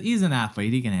he's an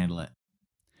athlete. He can handle it.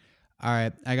 All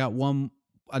right, I got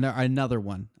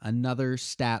another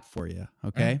stat for you.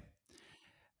 Okay. All right.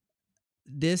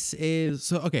 This is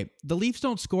so okay. The Leafs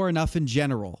don't score enough in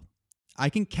general. I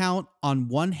can count on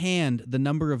one hand the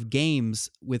number of games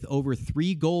with over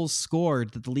 3 goals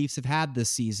scored that the Leafs have had this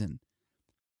season.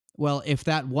 Well, if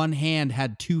that one hand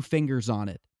had 2 fingers on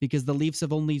it, because the Leafs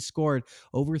have only scored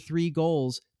over 3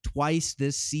 goals twice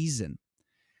this season.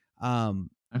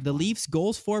 The Leafs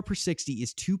goals for per 60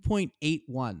 is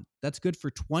 2.81. That's good for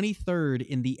 23rd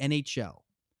in the NHL.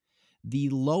 The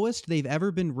lowest they've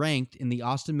ever been ranked in the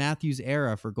Auston Matthews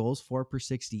era for goals for per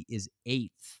 60 is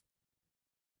 8th.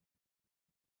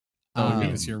 Oh,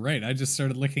 goodness, you're right. I just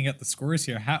started looking at the scores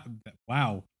here.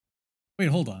 Wow. Wait,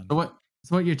 hold on.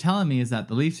 So what you're telling me is that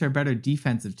the Leafs are a better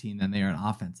defensive team than they are an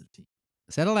offensive team.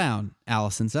 Settle down,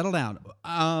 Allison. Settle down.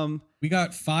 We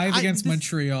got 5 against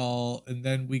Montreal, and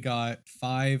then we got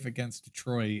 5 against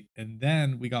Detroit, and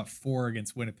then we got 4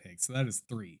 against Winnipeg. So that is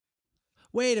 3.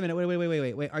 Wait a minute. Wait.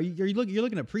 You're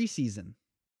looking at preseason?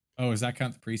 Oh, does that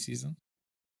count the preseason?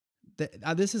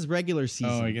 This is regular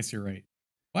season. Oh, I guess you're right.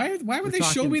 Why would they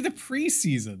show talking- me the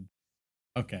preseason?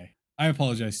 Okay. I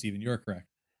apologize, Steven. You're correct.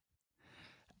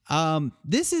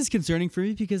 This is concerning for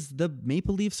me because the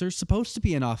Maple Leafs are supposed to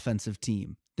be an offensive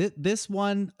team. This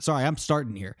one, sorry, I'm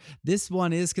starting here. This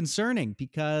one is concerning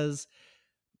because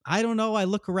I don't know. I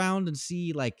look around and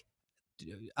see like,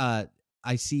 I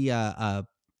see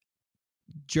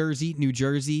New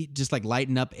Jersey, just like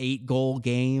lighting up 8-goal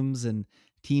games and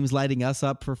teams lighting us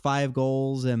up for 5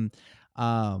 goals. And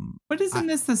but isn't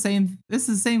this the same? This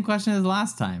is the same question as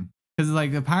last time because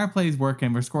like the power play is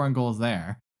working, we're scoring goals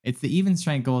there. It's the even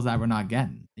strength goals that we're not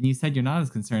getting. And you said you're not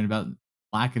as concerned about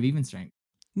lack of even strength.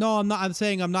 No, I'm not. I'm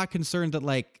saying I'm not concerned that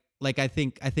like I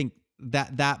think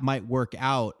that might work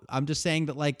out. I'm just saying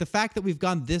that like the fact that we've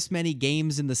gone this many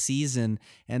games in the season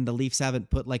and the Leafs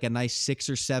haven't put like a nice 6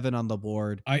 or 7 on the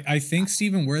board. I think,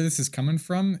 Steven, where this is coming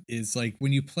from is like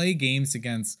when you play games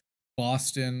against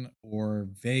Boston or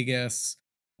Vegas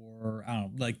or I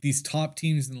don't know, like these top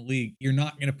teams in the league, you're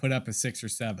not going to put up a 6 or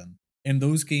 7. And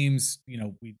those games,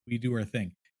 we do our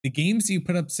thing. The games you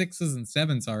put up 6s and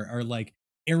 7s are like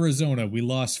Arizona, we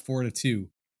lost 4-2.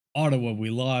 Ottawa,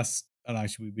 we lost. Oh,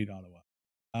 actually, we beat Ottawa.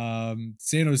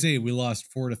 San Jose, we lost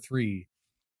 4-3.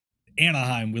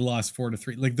 Anaheim, we lost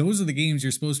 4-3. Like those are the games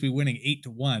you're supposed to be winning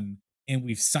 8-1, and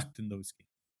we've sucked in those games.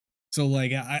 So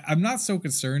like I'm not so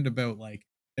concerned about like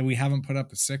that we haven't put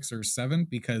up a 6 or 7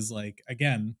 because like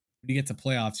again, when you get to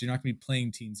playoffs, you're not gonna be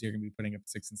playing teams you're gonna be putting up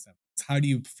 6 and 7. It's how do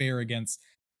you fare against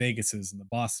Vegas's and the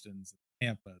Bostons and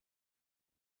Tampa?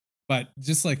 But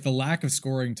just like the lack of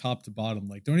scoring top to bottom,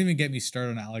 like don't even get me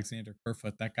started on Alexander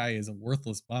Kerfoot. That guy is a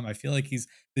worthless bum. I feel like he's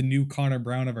the new Connor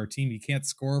Brown of our team. He can't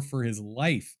score for his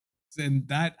life. And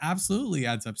that absolutely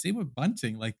adds up. Same with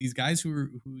Bunting. Like these guys who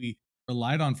we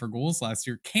relied on for goals last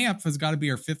year. Camp has got to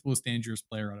be our 5th most dangerous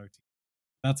player on our team.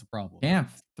 That's a problem. Camp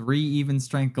 3 even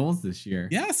strength goals this year.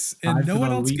 Yes, and no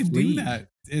one else can do that.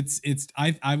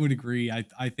 I would agree.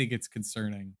 I think it's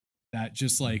concerning that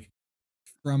just like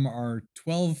from our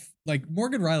 12, like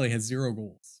Morgan Riley has 0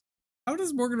 goals. How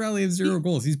does Morgan Riley have 0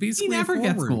 goals? He's basically he never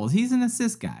gets goals. He's an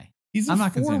assist guy. I'm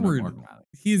not forward.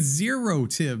 He is 0,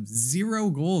 Tim. 0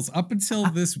 goals up until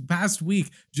this past week.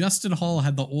 Justin Hall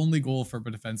had the only goal for a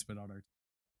defenseman on our team.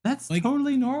 That's like,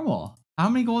 totally normal. How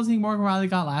many goals do you think Morgan Riley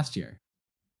got last year?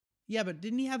 Yeah, but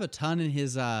didn't he have a ton in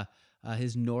his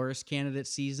Norris candidate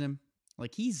season?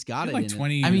 Like he's got it like in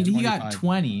 20. I mean, he got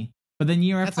 20, but then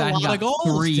year after that he got goals,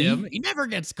 3. Tim. He never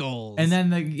gets goals. And then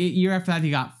the year after that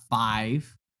he got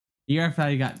 5. The year after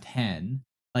that he got 10.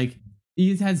 Like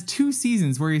he has 2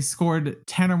 seasons where he scored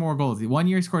 10 or more goals. One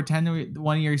year he scored 10,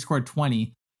 one year he scored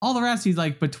 20. All the rest he's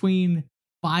like between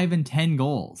 5 and 10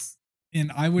 goals.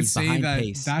 And I would say that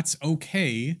that's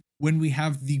okay when we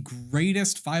have the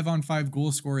greatest 5-on-5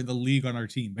 goal scorer in the league on our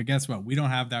team. But guess what? We don't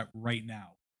have that right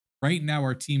now. Right now,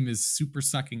 our team is super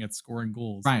sucking at scoring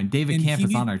goals. Ryan, David Camp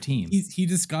is on our team. He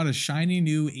just got a shiny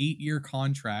new 8-year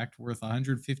contract worth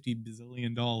 $150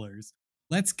 bazillion.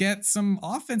 Let's get some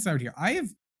offense out here. I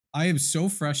am so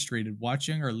frustrated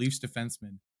watching our Leafs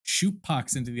defensemen shoot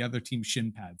pucks into the other team's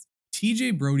shin pads.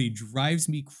 TJ Brody drives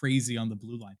me crazy on the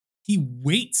blue line. He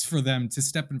waits for them to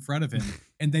step in front of him,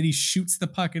 and then he shoots the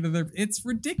puck into their. It's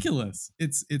ridiculous.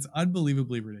 It's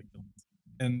unbelievably ridiculous.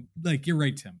 And like you're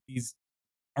right, Tim.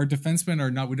 Our defensemen are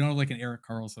not. We don't have like an Erik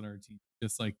Karlsson on our team.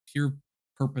 Just like pure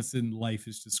purpose in life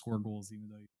is to score goals, even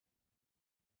though.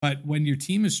 But when your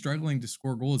team is struggling to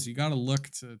score goals, you got to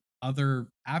look to other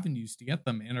avenues to get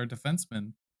them, and our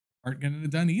defensemen aren't getting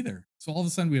it done either. So all of a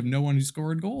sudden, we have no one who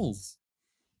scored goals.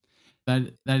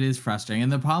 That is frustrating.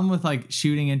 And the problem with like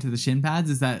shooting into the shin pads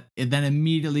is that it then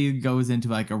immediately goes into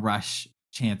like a rush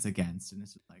chance against. And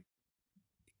it's just like,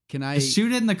 can I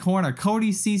shoot it in the corner?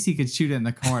 Cody Ceci could shoot it in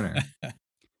the corner.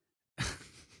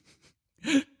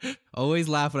 Always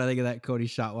laugh when I think of that Cody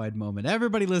shot wide moment.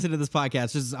 Everybody listen to this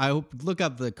podcast. Just I hope look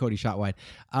up the Cody shot wide.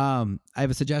 I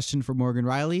have a suggestion for Morgan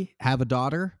Riley. Have a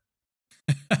daughter.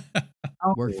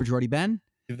 Work for Jordy Ben.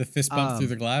 Give the fist bump through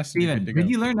the glass. Steven, did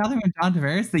you learn nothing from John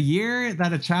Tavares? The year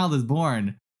that a child is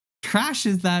born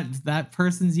trashes that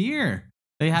person's year.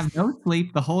 They have no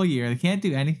sleep the whole year. They can't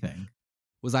do anything.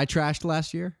 Was I trashed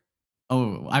last year?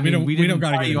 Oh, I mean, we didn't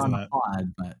gotta get you on the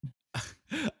pod,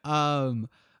 but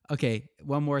okay,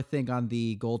 one more thing on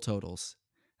the goal totals.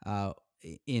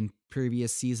 In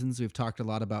previous seasons, we've talked a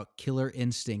lot about killer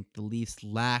instinct. The Leafs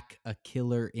lack a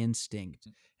killer instinct.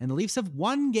 And the Leafs have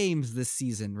won games this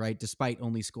season, right? Despite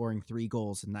only scoring 3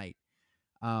 goals a night.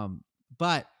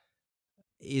 But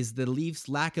is the Leafs'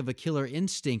 lack of a killer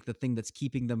instinct the thing that's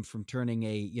keeping them from turning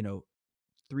a,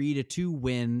 3-2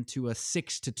 win to a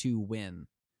 6-2 win?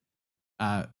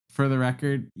 For the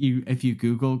record, if you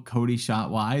Google Cody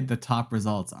shot wide, the top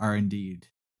results are indeed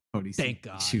Cody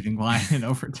shooting wide in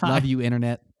overtime. Love you,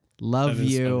 internet. Love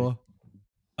you.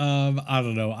 I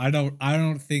don't know. I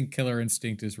don't think killer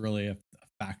instinct is really a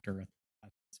factor.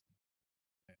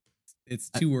 It's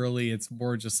too early. It's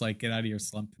more just like get out of your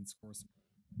slump and score some.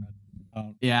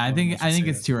 I think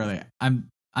it's too early.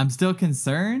 I'm still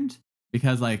concerned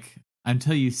because like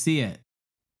until you see it,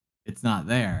 it's not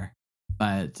there.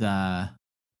 But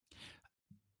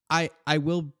I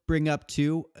will bring up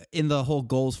too in the whole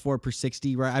goals for per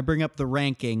 60, right? I bring up the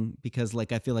ranking because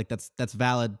like I feel like that's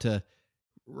valid to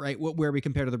right where we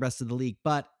compare to the rest of the league.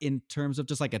 But in terms of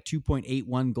just like a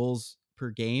 2.81 goals per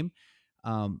game,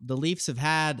 the Leafs have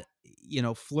had,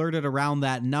 flirted around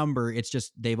that number. It's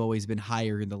just they've always been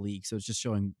higher in the league. So it's just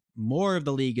showing more of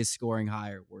the league is scoring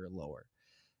higher. We're lower.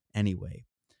 Anyway.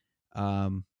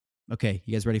 Okay.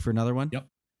 You guys ready for another one? Yep.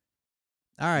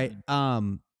 All right.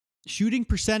 Shooting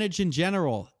percentage in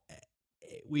general.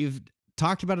 We've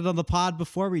talked about it on the pod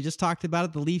before. We just talked about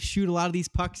it. The Leafs shoot a lot of these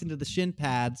pucks into the shin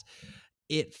pads.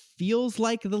 it feels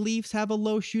like the Leafs have a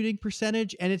low shooting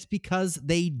percentage, and it's because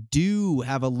they do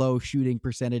have a low shooting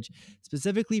percentage,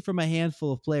 specifically from a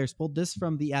handful of players. Pulled this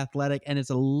from The Athletic, and it's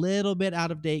a little bit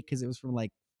out of date because it was from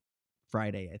like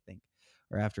Friday, I think,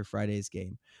 or after Friday's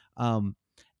game.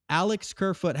 Alex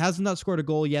Kerfoot has not scored a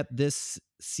goal yet this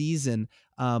season,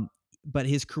 but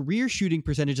his career shooting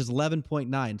percentage is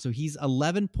 11.9. So he's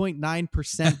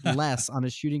 11.9% less on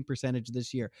his shooting percentage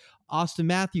this year. Auston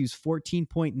Matthews,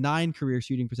 14.9 career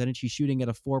shooting percentage. He's shooting at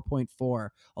a 4.4,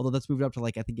 although that's moved up to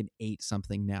like, I think, an 8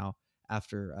 something now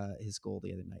after his goal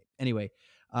the other night. Anyway,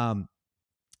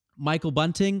 Michael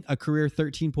Bunting, a career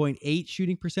 13.8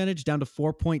 shooting percentage, down to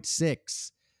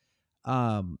 4.6.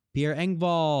 Pierre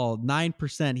Engvall,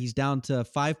 9%. He's down to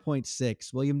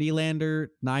 5.6. William Nylander,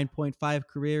 9.5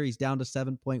 career. He's down to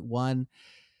 7.1.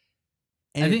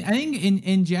 And I think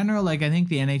in general, like, I think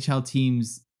the NHL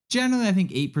teams generally, I think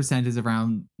 8% is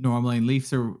around normal, and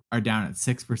Leafs are down at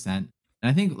 6%. And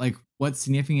I think like what's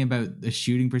significant about the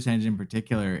shooting percentage in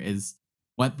particular is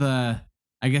what the,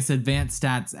 I guess, advanced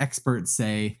stats experts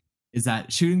say is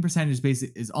that shooting percentage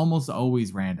is almost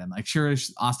always random. Like, sure,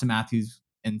 Auston Matthews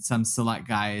and some select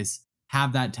guys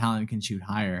have that talent and can shoot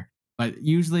higher, but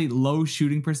usually low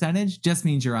shooting percentage just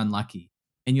means you're unlucky,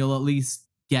 and you'll at least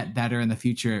get better in the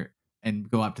future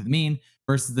and go up to the mean,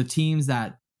 versus the teams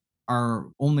that are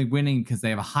only winning because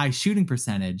they have a high shooting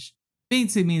percentage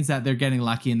basically means that they're getting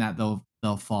lucky and that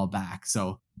they'll fall back.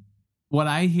 So what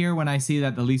I hear when I see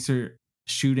that the Leafs are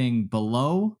shooting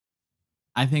below,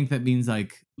 I think that means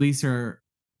like Leafs are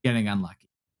getting unlucky.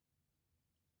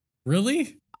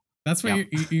 Really? That's what you're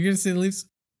going to say the Leafs?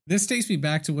 This takes me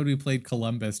back to when we played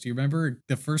Columbus. Do you remember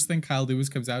the first thing Kyle Lewis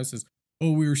comes out and says,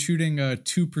 oh, we were shooting a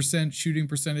 2% shooting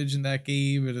percentage in that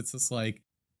game? And it's just like,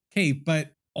 okay,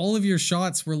 but all of your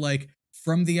shots were like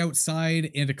from the outside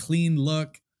and a clean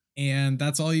look, and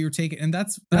that's all you're taking. And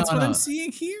that's what I'm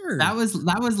seeing here. That was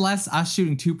less us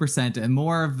shooting 2% and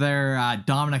more of their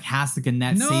Dominic Hasek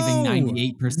net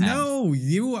saving 98%. No,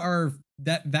 you are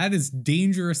that is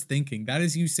dangerous thinking. That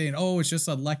is you saying, oh, it's just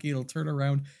unlucky, it'll turn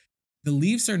around. The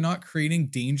Leafs are not creating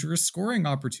dangerous scoring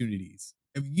opportunities.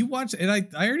 If you watch, and I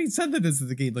already said that this is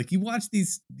the game, like you watch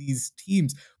these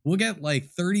teams, we'll get like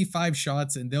 35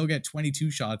 shots and they'll get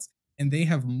 22 shots, and they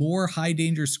have more high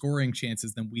danger scoring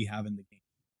chances than we have in the game,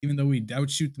 even though we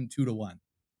outshoot them 2-1.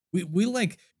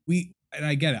 And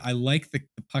I get it. I like the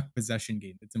puck possession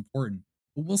game. It's important.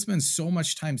 But we'll spend so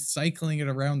much time cycling it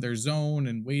around their zone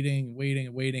and waiting,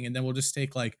 and then we'll just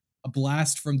take like a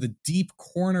blast from the deep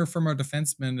corner from our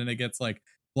defenseman, and it gets like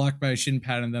blocked by a shin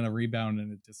pad and then a rebound,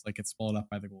 and it just like gets swallowed up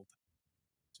by the goaltender.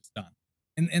 Just done.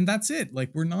 And that's it.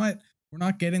 Like we're not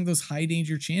getting those high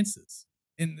danger chances.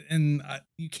 And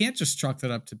you can't just chalk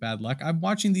that up to bad luck. I'm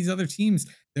watching these other teams.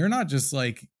 They're not just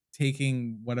like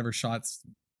taking whatever shots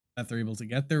that they're able to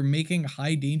get. They're making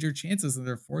high danger chances, and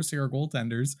they're forcing our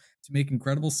goaltenders to make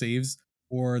incredible saves,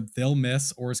 or they'll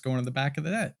miss, or it's going in the back of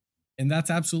the net. And that's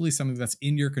absolutely something that's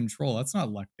in your control. That's not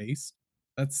luck based.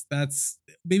 That's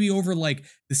maybe over like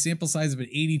the sample size of an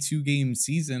 82 game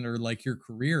season or like your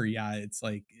career. Yeah, it's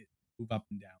like it move up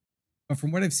and down. But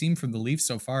from what I've seen from the Leafs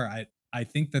so far, I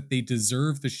think that they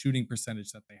deserve the shooting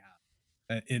percentage that they have.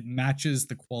 That it matches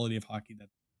the quality of hockey that.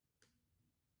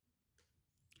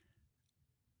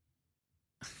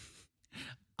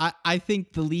 I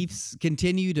think the Leafs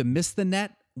continue to miss the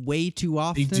net way too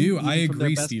often. They do. I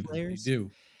agree, Steve. They do.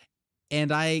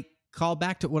 And I call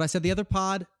back to what I said the other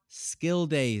pod, skill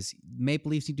days.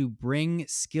 Maple Leafs need to bring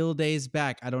skill days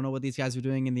back. I don't know what these guys are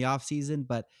doing in the offseason,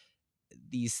 but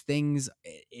these things,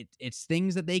 it's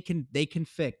things that they can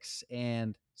fix,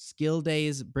 and skill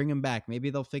days, bring them back. Maybe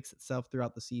they'll fix itself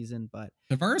throughout the season, but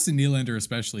Tavares and Nylander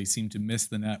especially seem to miss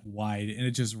the net wide, and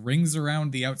it just rings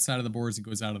around the outside of the boards and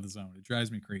goes out of the zone. It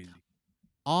drives me crazy.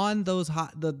 On those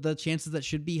the chances that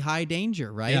should be high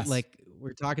danger, right? Yes. Like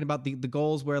we're talking about the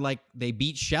goals where like they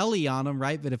beat Shelley on them,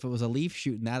 right? But if it was a Leaf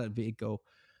shooting that, it'd go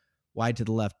wide to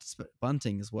the left.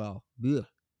 Bunting as well. Ugh.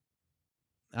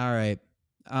 All right.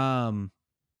 I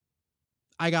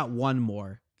got one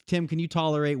more. Tim, can you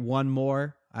tolerate one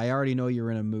more? I already know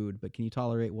you're in a mood, but can you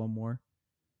tolerate one more?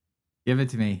 Give it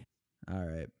to me.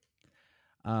 All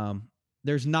right.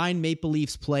 There's 9 Maple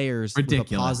Leafs players with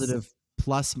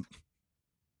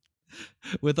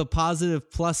a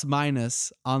positive plus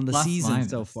minus on the season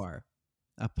so far.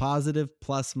 A positive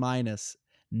plus minus.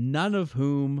 None of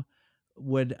whom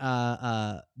would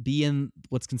be in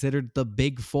what's considered the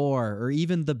big 4 or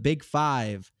even the big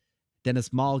 5. Dennis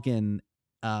Malgin,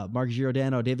 Mark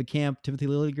Giordano, David Camp, Timothy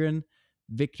Liljegren,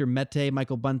 Victor Mete,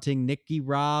 Michael Bunting, Nicky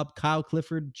Robb, Kyle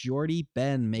Clifford, Jordy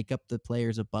Ben make up the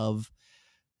players above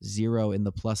 0 in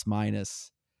the plus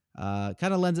minus. Kind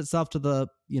of lends itself to the,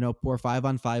 poor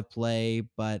 5-on-5 play,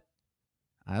 but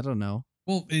I don't know.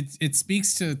 Well, it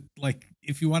speaks to, like,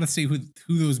 if you want to say who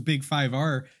those big five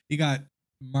are, you got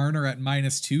Marner at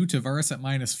 -2, Tavares at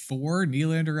 -4,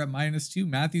 Nylander at -2,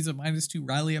 Matthews at -2,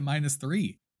 Riley at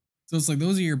 -3. So it's like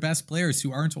those are your best players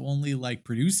who aren't only like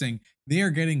producing, they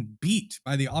are getting beat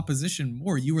by the opposition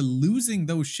more. You are losing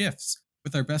those shifts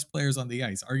with our best players on the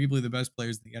ice, arguably the best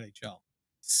players in the NHL.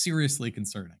 Seriously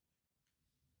concerning.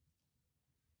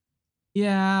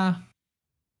 Yeah.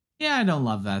 Yeah, I don't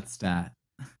love that stat.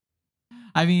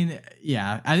 I mean,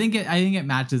 yeah, I think it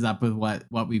matches up with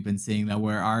what we've been seeing though,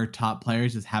 where our top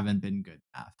players just haven't been good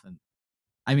enough. And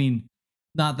I mean,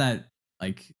 not that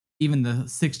like even the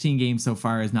 16 games so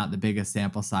far is not the biggest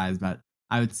sample size, but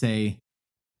I would say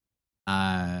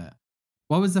uh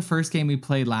what was the first game we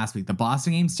played last week? The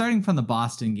Boston game. Starting from the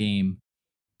Boston game,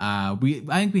 I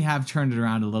think we have turned it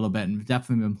around a little bit and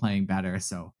definitely been playing better.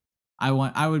 So I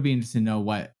would be interested to know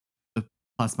what the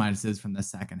plus minus is from the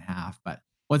second half. But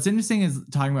what's interesting is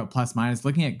talking about plus minus,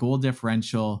 looking at goal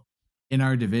differential in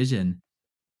our division.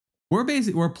 We're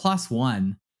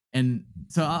 +1, and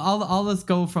so I'll just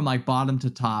go from like bottom to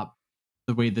top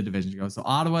the way the divisions go. So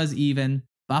Ottawa's even,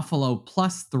 Buffalo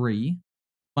 +3,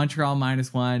 Montreal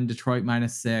 -1, Detroit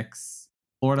 -6,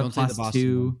 Florida Don't say the Boston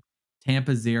 +2, one.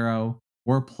 Tampa 0.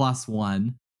 We're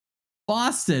 +1.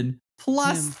 Boston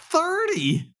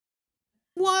 +30.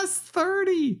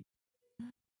 +30.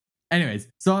 Anyways,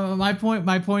 so my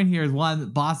point here is,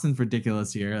 one, Boston's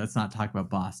ridiculous here. Let's not talk about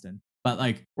Boston. But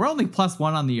like we're only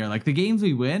 +1 on the year. Like the games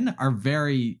we win are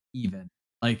very even.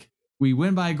 Like we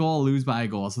win by a goal, lose by a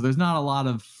goal. So there's not a lot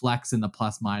of flex in the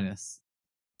plus minus.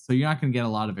 So you're not going to get a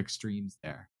lot of extremes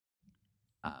there.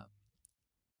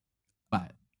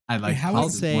 But I Wait, like how I'll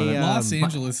is pluses more say, than Los but-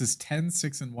 Angeles is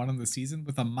 10-6-1 on the season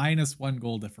with a -1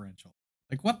 goal differential?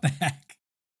 Like, what the heck?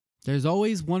 There's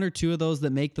always one or two of those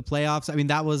that make the playoffs. I mean,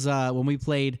 that was when we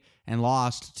played and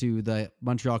lost to the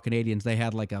Montreal Canadiens. They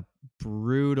had like a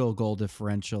brutal goal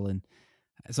differential. And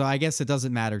so I guess it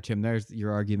doesn't matter, Tim. There's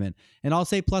your argument. And I'll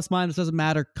say plus minus doesn't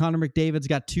matter. Connor McDavid's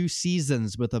got 2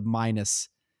 seasons with a minus.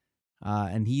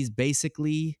 And he's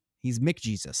Mick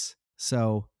Jesus.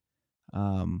 So,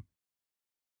 no,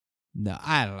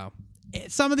 I don't know.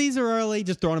 Some of these are early,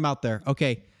 just throwing them out there.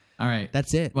 Okay. All right.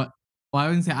 That's it. Well, I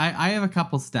wouldn't say I have a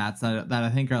couple stats that I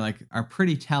think are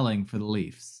pretty telling for the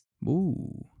Leafs.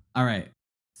 Ooh. All right.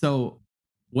 So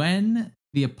when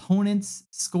the opponents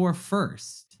score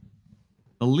first,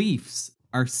 the Leafs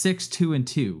are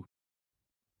 6-2-2.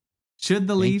 Should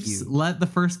the Leafs you. let the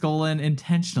first goal in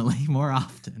intentionally more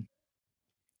often?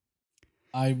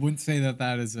 I wouldn't say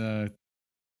that is a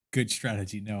good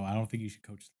strategy. No, I don't think you should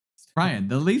coach this. Ryan,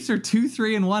 the Leafs are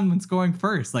 2-3-1 when scoring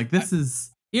first. Like this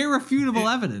is irrefutable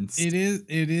evidence. It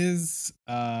is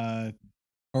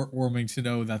heartwarming to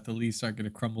know that the Leafs aren't going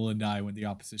to crumble and die when the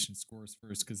opposition scores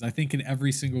first, because I think in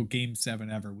every single game 7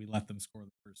 ever, we let them score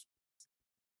the first.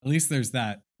 At least there's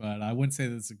that, but I wouldn't say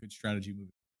that's a good strategy move.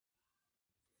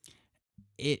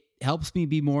 It helps me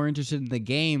be more interested in the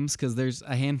games because there's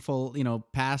a handful,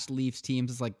 past Leafs teams.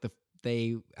 It's like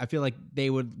I feel like they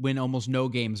would win almost no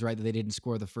games, right? That they didn't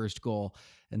score the first goal.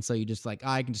 And so you just like,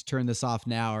 I can just turn this off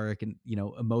now, or I can,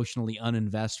 emotionally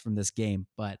uninvest from this game.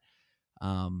 But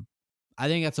I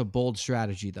think that's a bold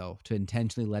strategy though, to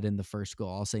intentionally let in the first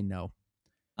goal. I'll say no.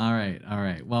 All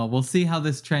right. Well, we'll see how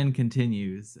this trend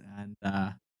continues, and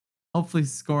hopefully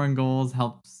scoring goals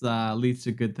helps leads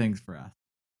to good things for us.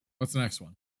 What's the next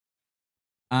one?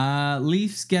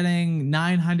 Leafs getting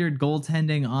 900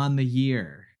 goaltending on the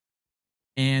year,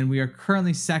 and we are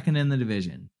currently second in the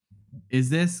division.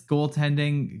 Is this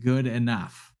goaltending good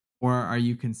enough, or are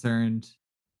you concerned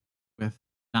with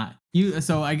not you?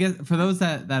 So I guess for those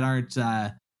that aren't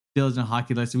diligent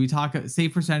hockey listeners, we talk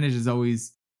save percentage is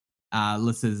always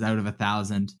listed as out of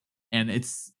 1,000, and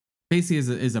it's basically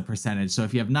is a percentage. So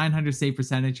if you have 900 save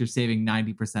percentage, you're saving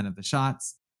 90% of the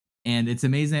shots. And it's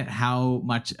amazing at how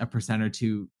much a percent or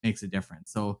two makes a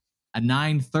difference. So a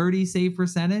 930 save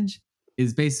percentage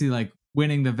is basically like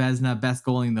winning the Vezina, best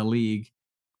goalie in the league.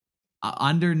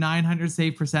 Under 900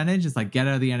 save percentage, it's like get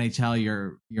out of the NHL,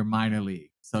 your minor league.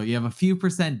 So you have a few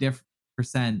percent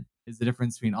is the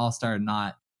difference between all-star and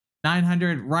not.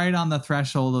 900 right on the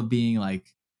threshold of being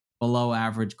like below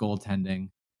average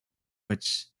goaltending,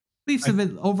 which Leafs have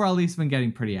been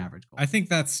getting pretty average goals. I think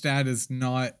that stat is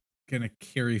not going to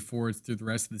carry forward through the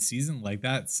rest of the season. Like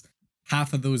that's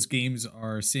half of those games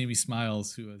are Sammy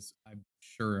Smiles, who is, I'm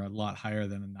sure, a lot higher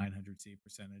than a 900 save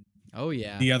percentage. Oh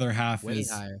yeah. The other half Way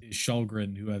is higher.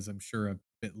 Shulgren, who has, I'm sure, a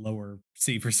bit lower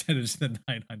save percentage than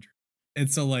 900.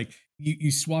 And so like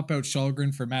you swap out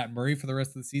Shalgren for Matt Murray for the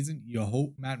rest of the season. You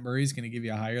hope Matt Murray is going to give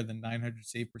you a higher than 900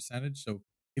 save percentage. So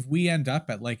if we end up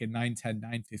at like a 910,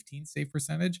 915 save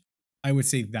percentage, I would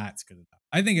say that's good enough.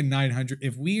 I think a 900,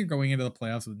 if we are going into the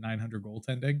playoffs with 900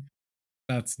 goaltending,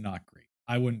 that's not great.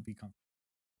 I wouldn't be comfortable.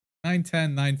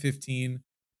 910, 915,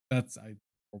 that's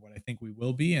for what I think we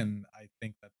will be. And I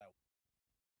think that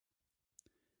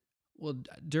Well,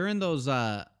 during those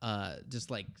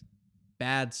just like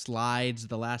bad slides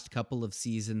the last couple of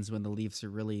seasons when the Leafs are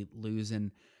really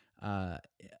losing,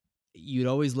 you'd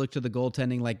always look to the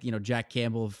goaltending, like, you know, Jack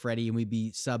Campbell, Freddie, and we'd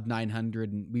be sub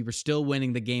 900, and we were still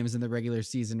winning the games in the regular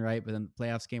season, right? But then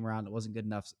playoffs came around, it wasn't good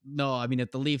enough. No, I mean,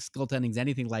 if the Leafs goaltending's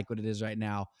anything like what it is right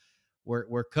now,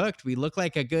 we're cooked. We look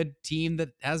like a good team that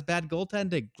has bad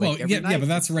goaltending. Well, every night. but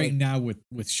that's It's right like, now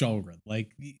with Shalgren.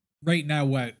 Like right now,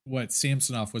 what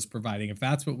Samsonov was providing. If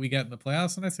that's what we get in the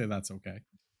playoffs, then I say that's okay.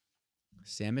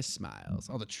 Samus smiles.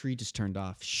 Oh, the tree just turned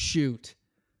off. Shoot.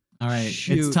 All right,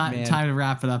 Shoot, it's man. time to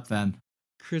wrap it up then.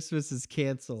 Christmas is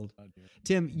canceled. Oh, dear.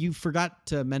 Tim, you forgot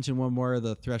to mention one more of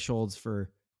the thresholds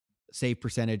for save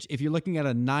percentage. If you're looking at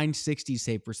a 960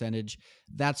 save percentage,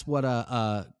 that's what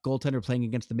a goaltender playing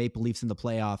against the Maple Leafs in the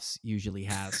playoffs usually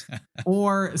has.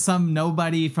 Or some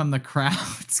nobody from the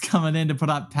crowds coming in to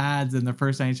put up pads in the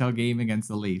first NHL game against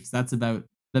the Leafs. That's about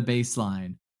the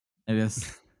baseline of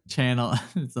this channel.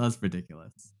 So that's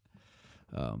ridiculous.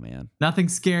 Oh, man. Nothing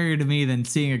scarier to me than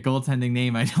seeing a goaltending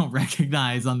name I don't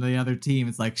recognize on the other team.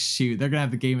 It's like, shoot, they're going to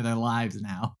have the game of their lives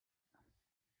now.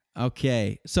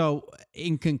 Okay. So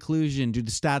in conclusion, do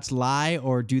the stats lie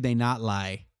or do they not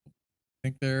lie? I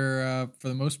think they're, for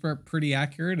the most part, pretty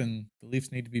accurate, and the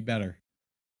Leafs need to be better.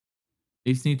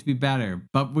 Leafs need to be better,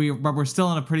 but we're still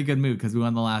in a pretty good mood because we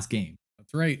won the last game.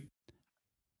 That's right.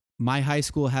 My high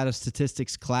school had a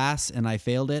statistics class and I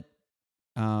failed it.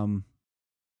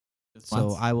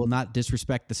 So I will not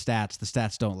disrespect the stats. The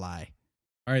stats don't lie.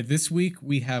 All right, this week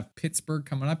we have Pittsburgh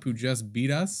coming up, who just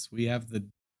beat us. We have the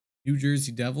New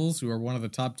Jersey Devils, who are one of the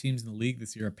top teams in the league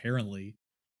this year, apparently,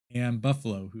 and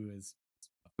Buffalo, who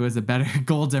has a better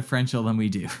goal differential than we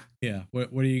do. Yeah.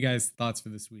 What are you guys' thoughts for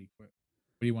this week? What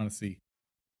do you want to see?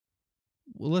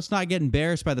 Well, let's not get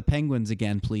embarrassed by the Penguins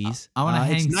again, please. I want to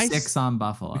hang 6 on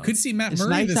Buffalo. We could see Matt It's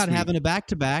Murray nice this not week. having a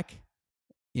back-to-back.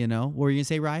 You know, what were you going to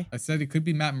say, Rye? I said it could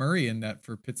be Matt Murray in that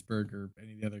for Pittsburgh or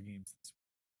any of the other games.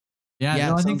 Yeah,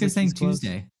 no, I think they're saying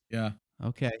Tuesday. Yeah.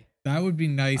 Okay. That would be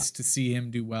nice to see him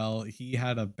do well. He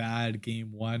had a bad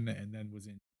game 1 and then was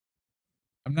in.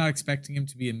 I'm not expecting him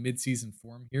to be in mid-season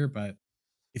form here, but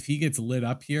if he gets lit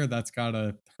up here, that's got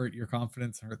to hurt your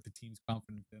confidence, hurt the team's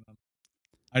confidence in him.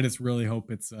 I just really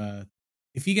hope it's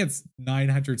if he gets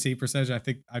 900 save percentage, I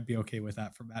think I'd be okay with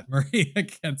that for Matt Murray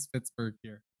against Pittsburgh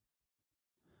here.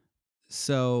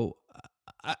 So,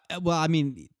 I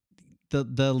mean,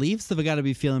 the Leafs have got to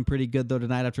be feeling pretty good though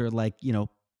tonight after, like, you know,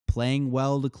 playing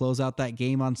well to close out that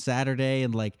game on Saturday,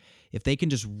 and like if they can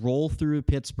just roll through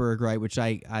Pittsburgh, right, which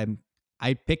I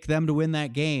picked them to win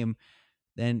that game,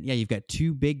 then yeah, you've got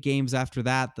 2 big games after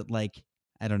that like,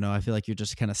 I don't know, I feel like you're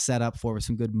just kind of set up for with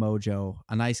some good mojo.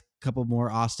 A nice couple more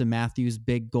Auston Matthews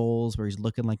big goals where he's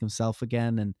looking like himself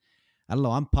again, and I don't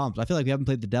know, I'm pumped. I feel like we haven't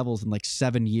played the Devils in like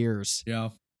 7 years. Yeah.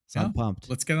 So I'm pumped.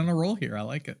 Let's get on a roll here. I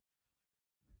like it.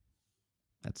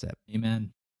 That's it.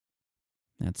 Amen.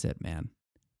 That's it, man.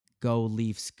 Go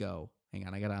Leafs, go. Hang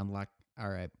on, I gotta unlock. All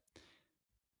right.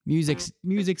 Music's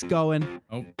going.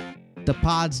 Oh. The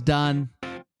pod's done.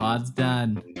 Pod's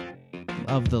done.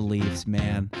 Love the Leafs,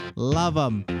 man. Love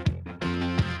them.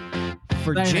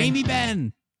 For Exciting. Jamie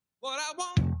Benn.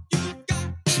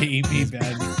 Jamie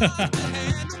Benn.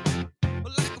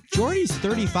 Jordy's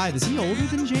 35. Is he older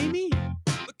than Jamie?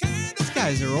 These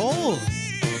guys are old.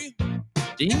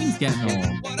 Jamie's getting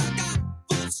old.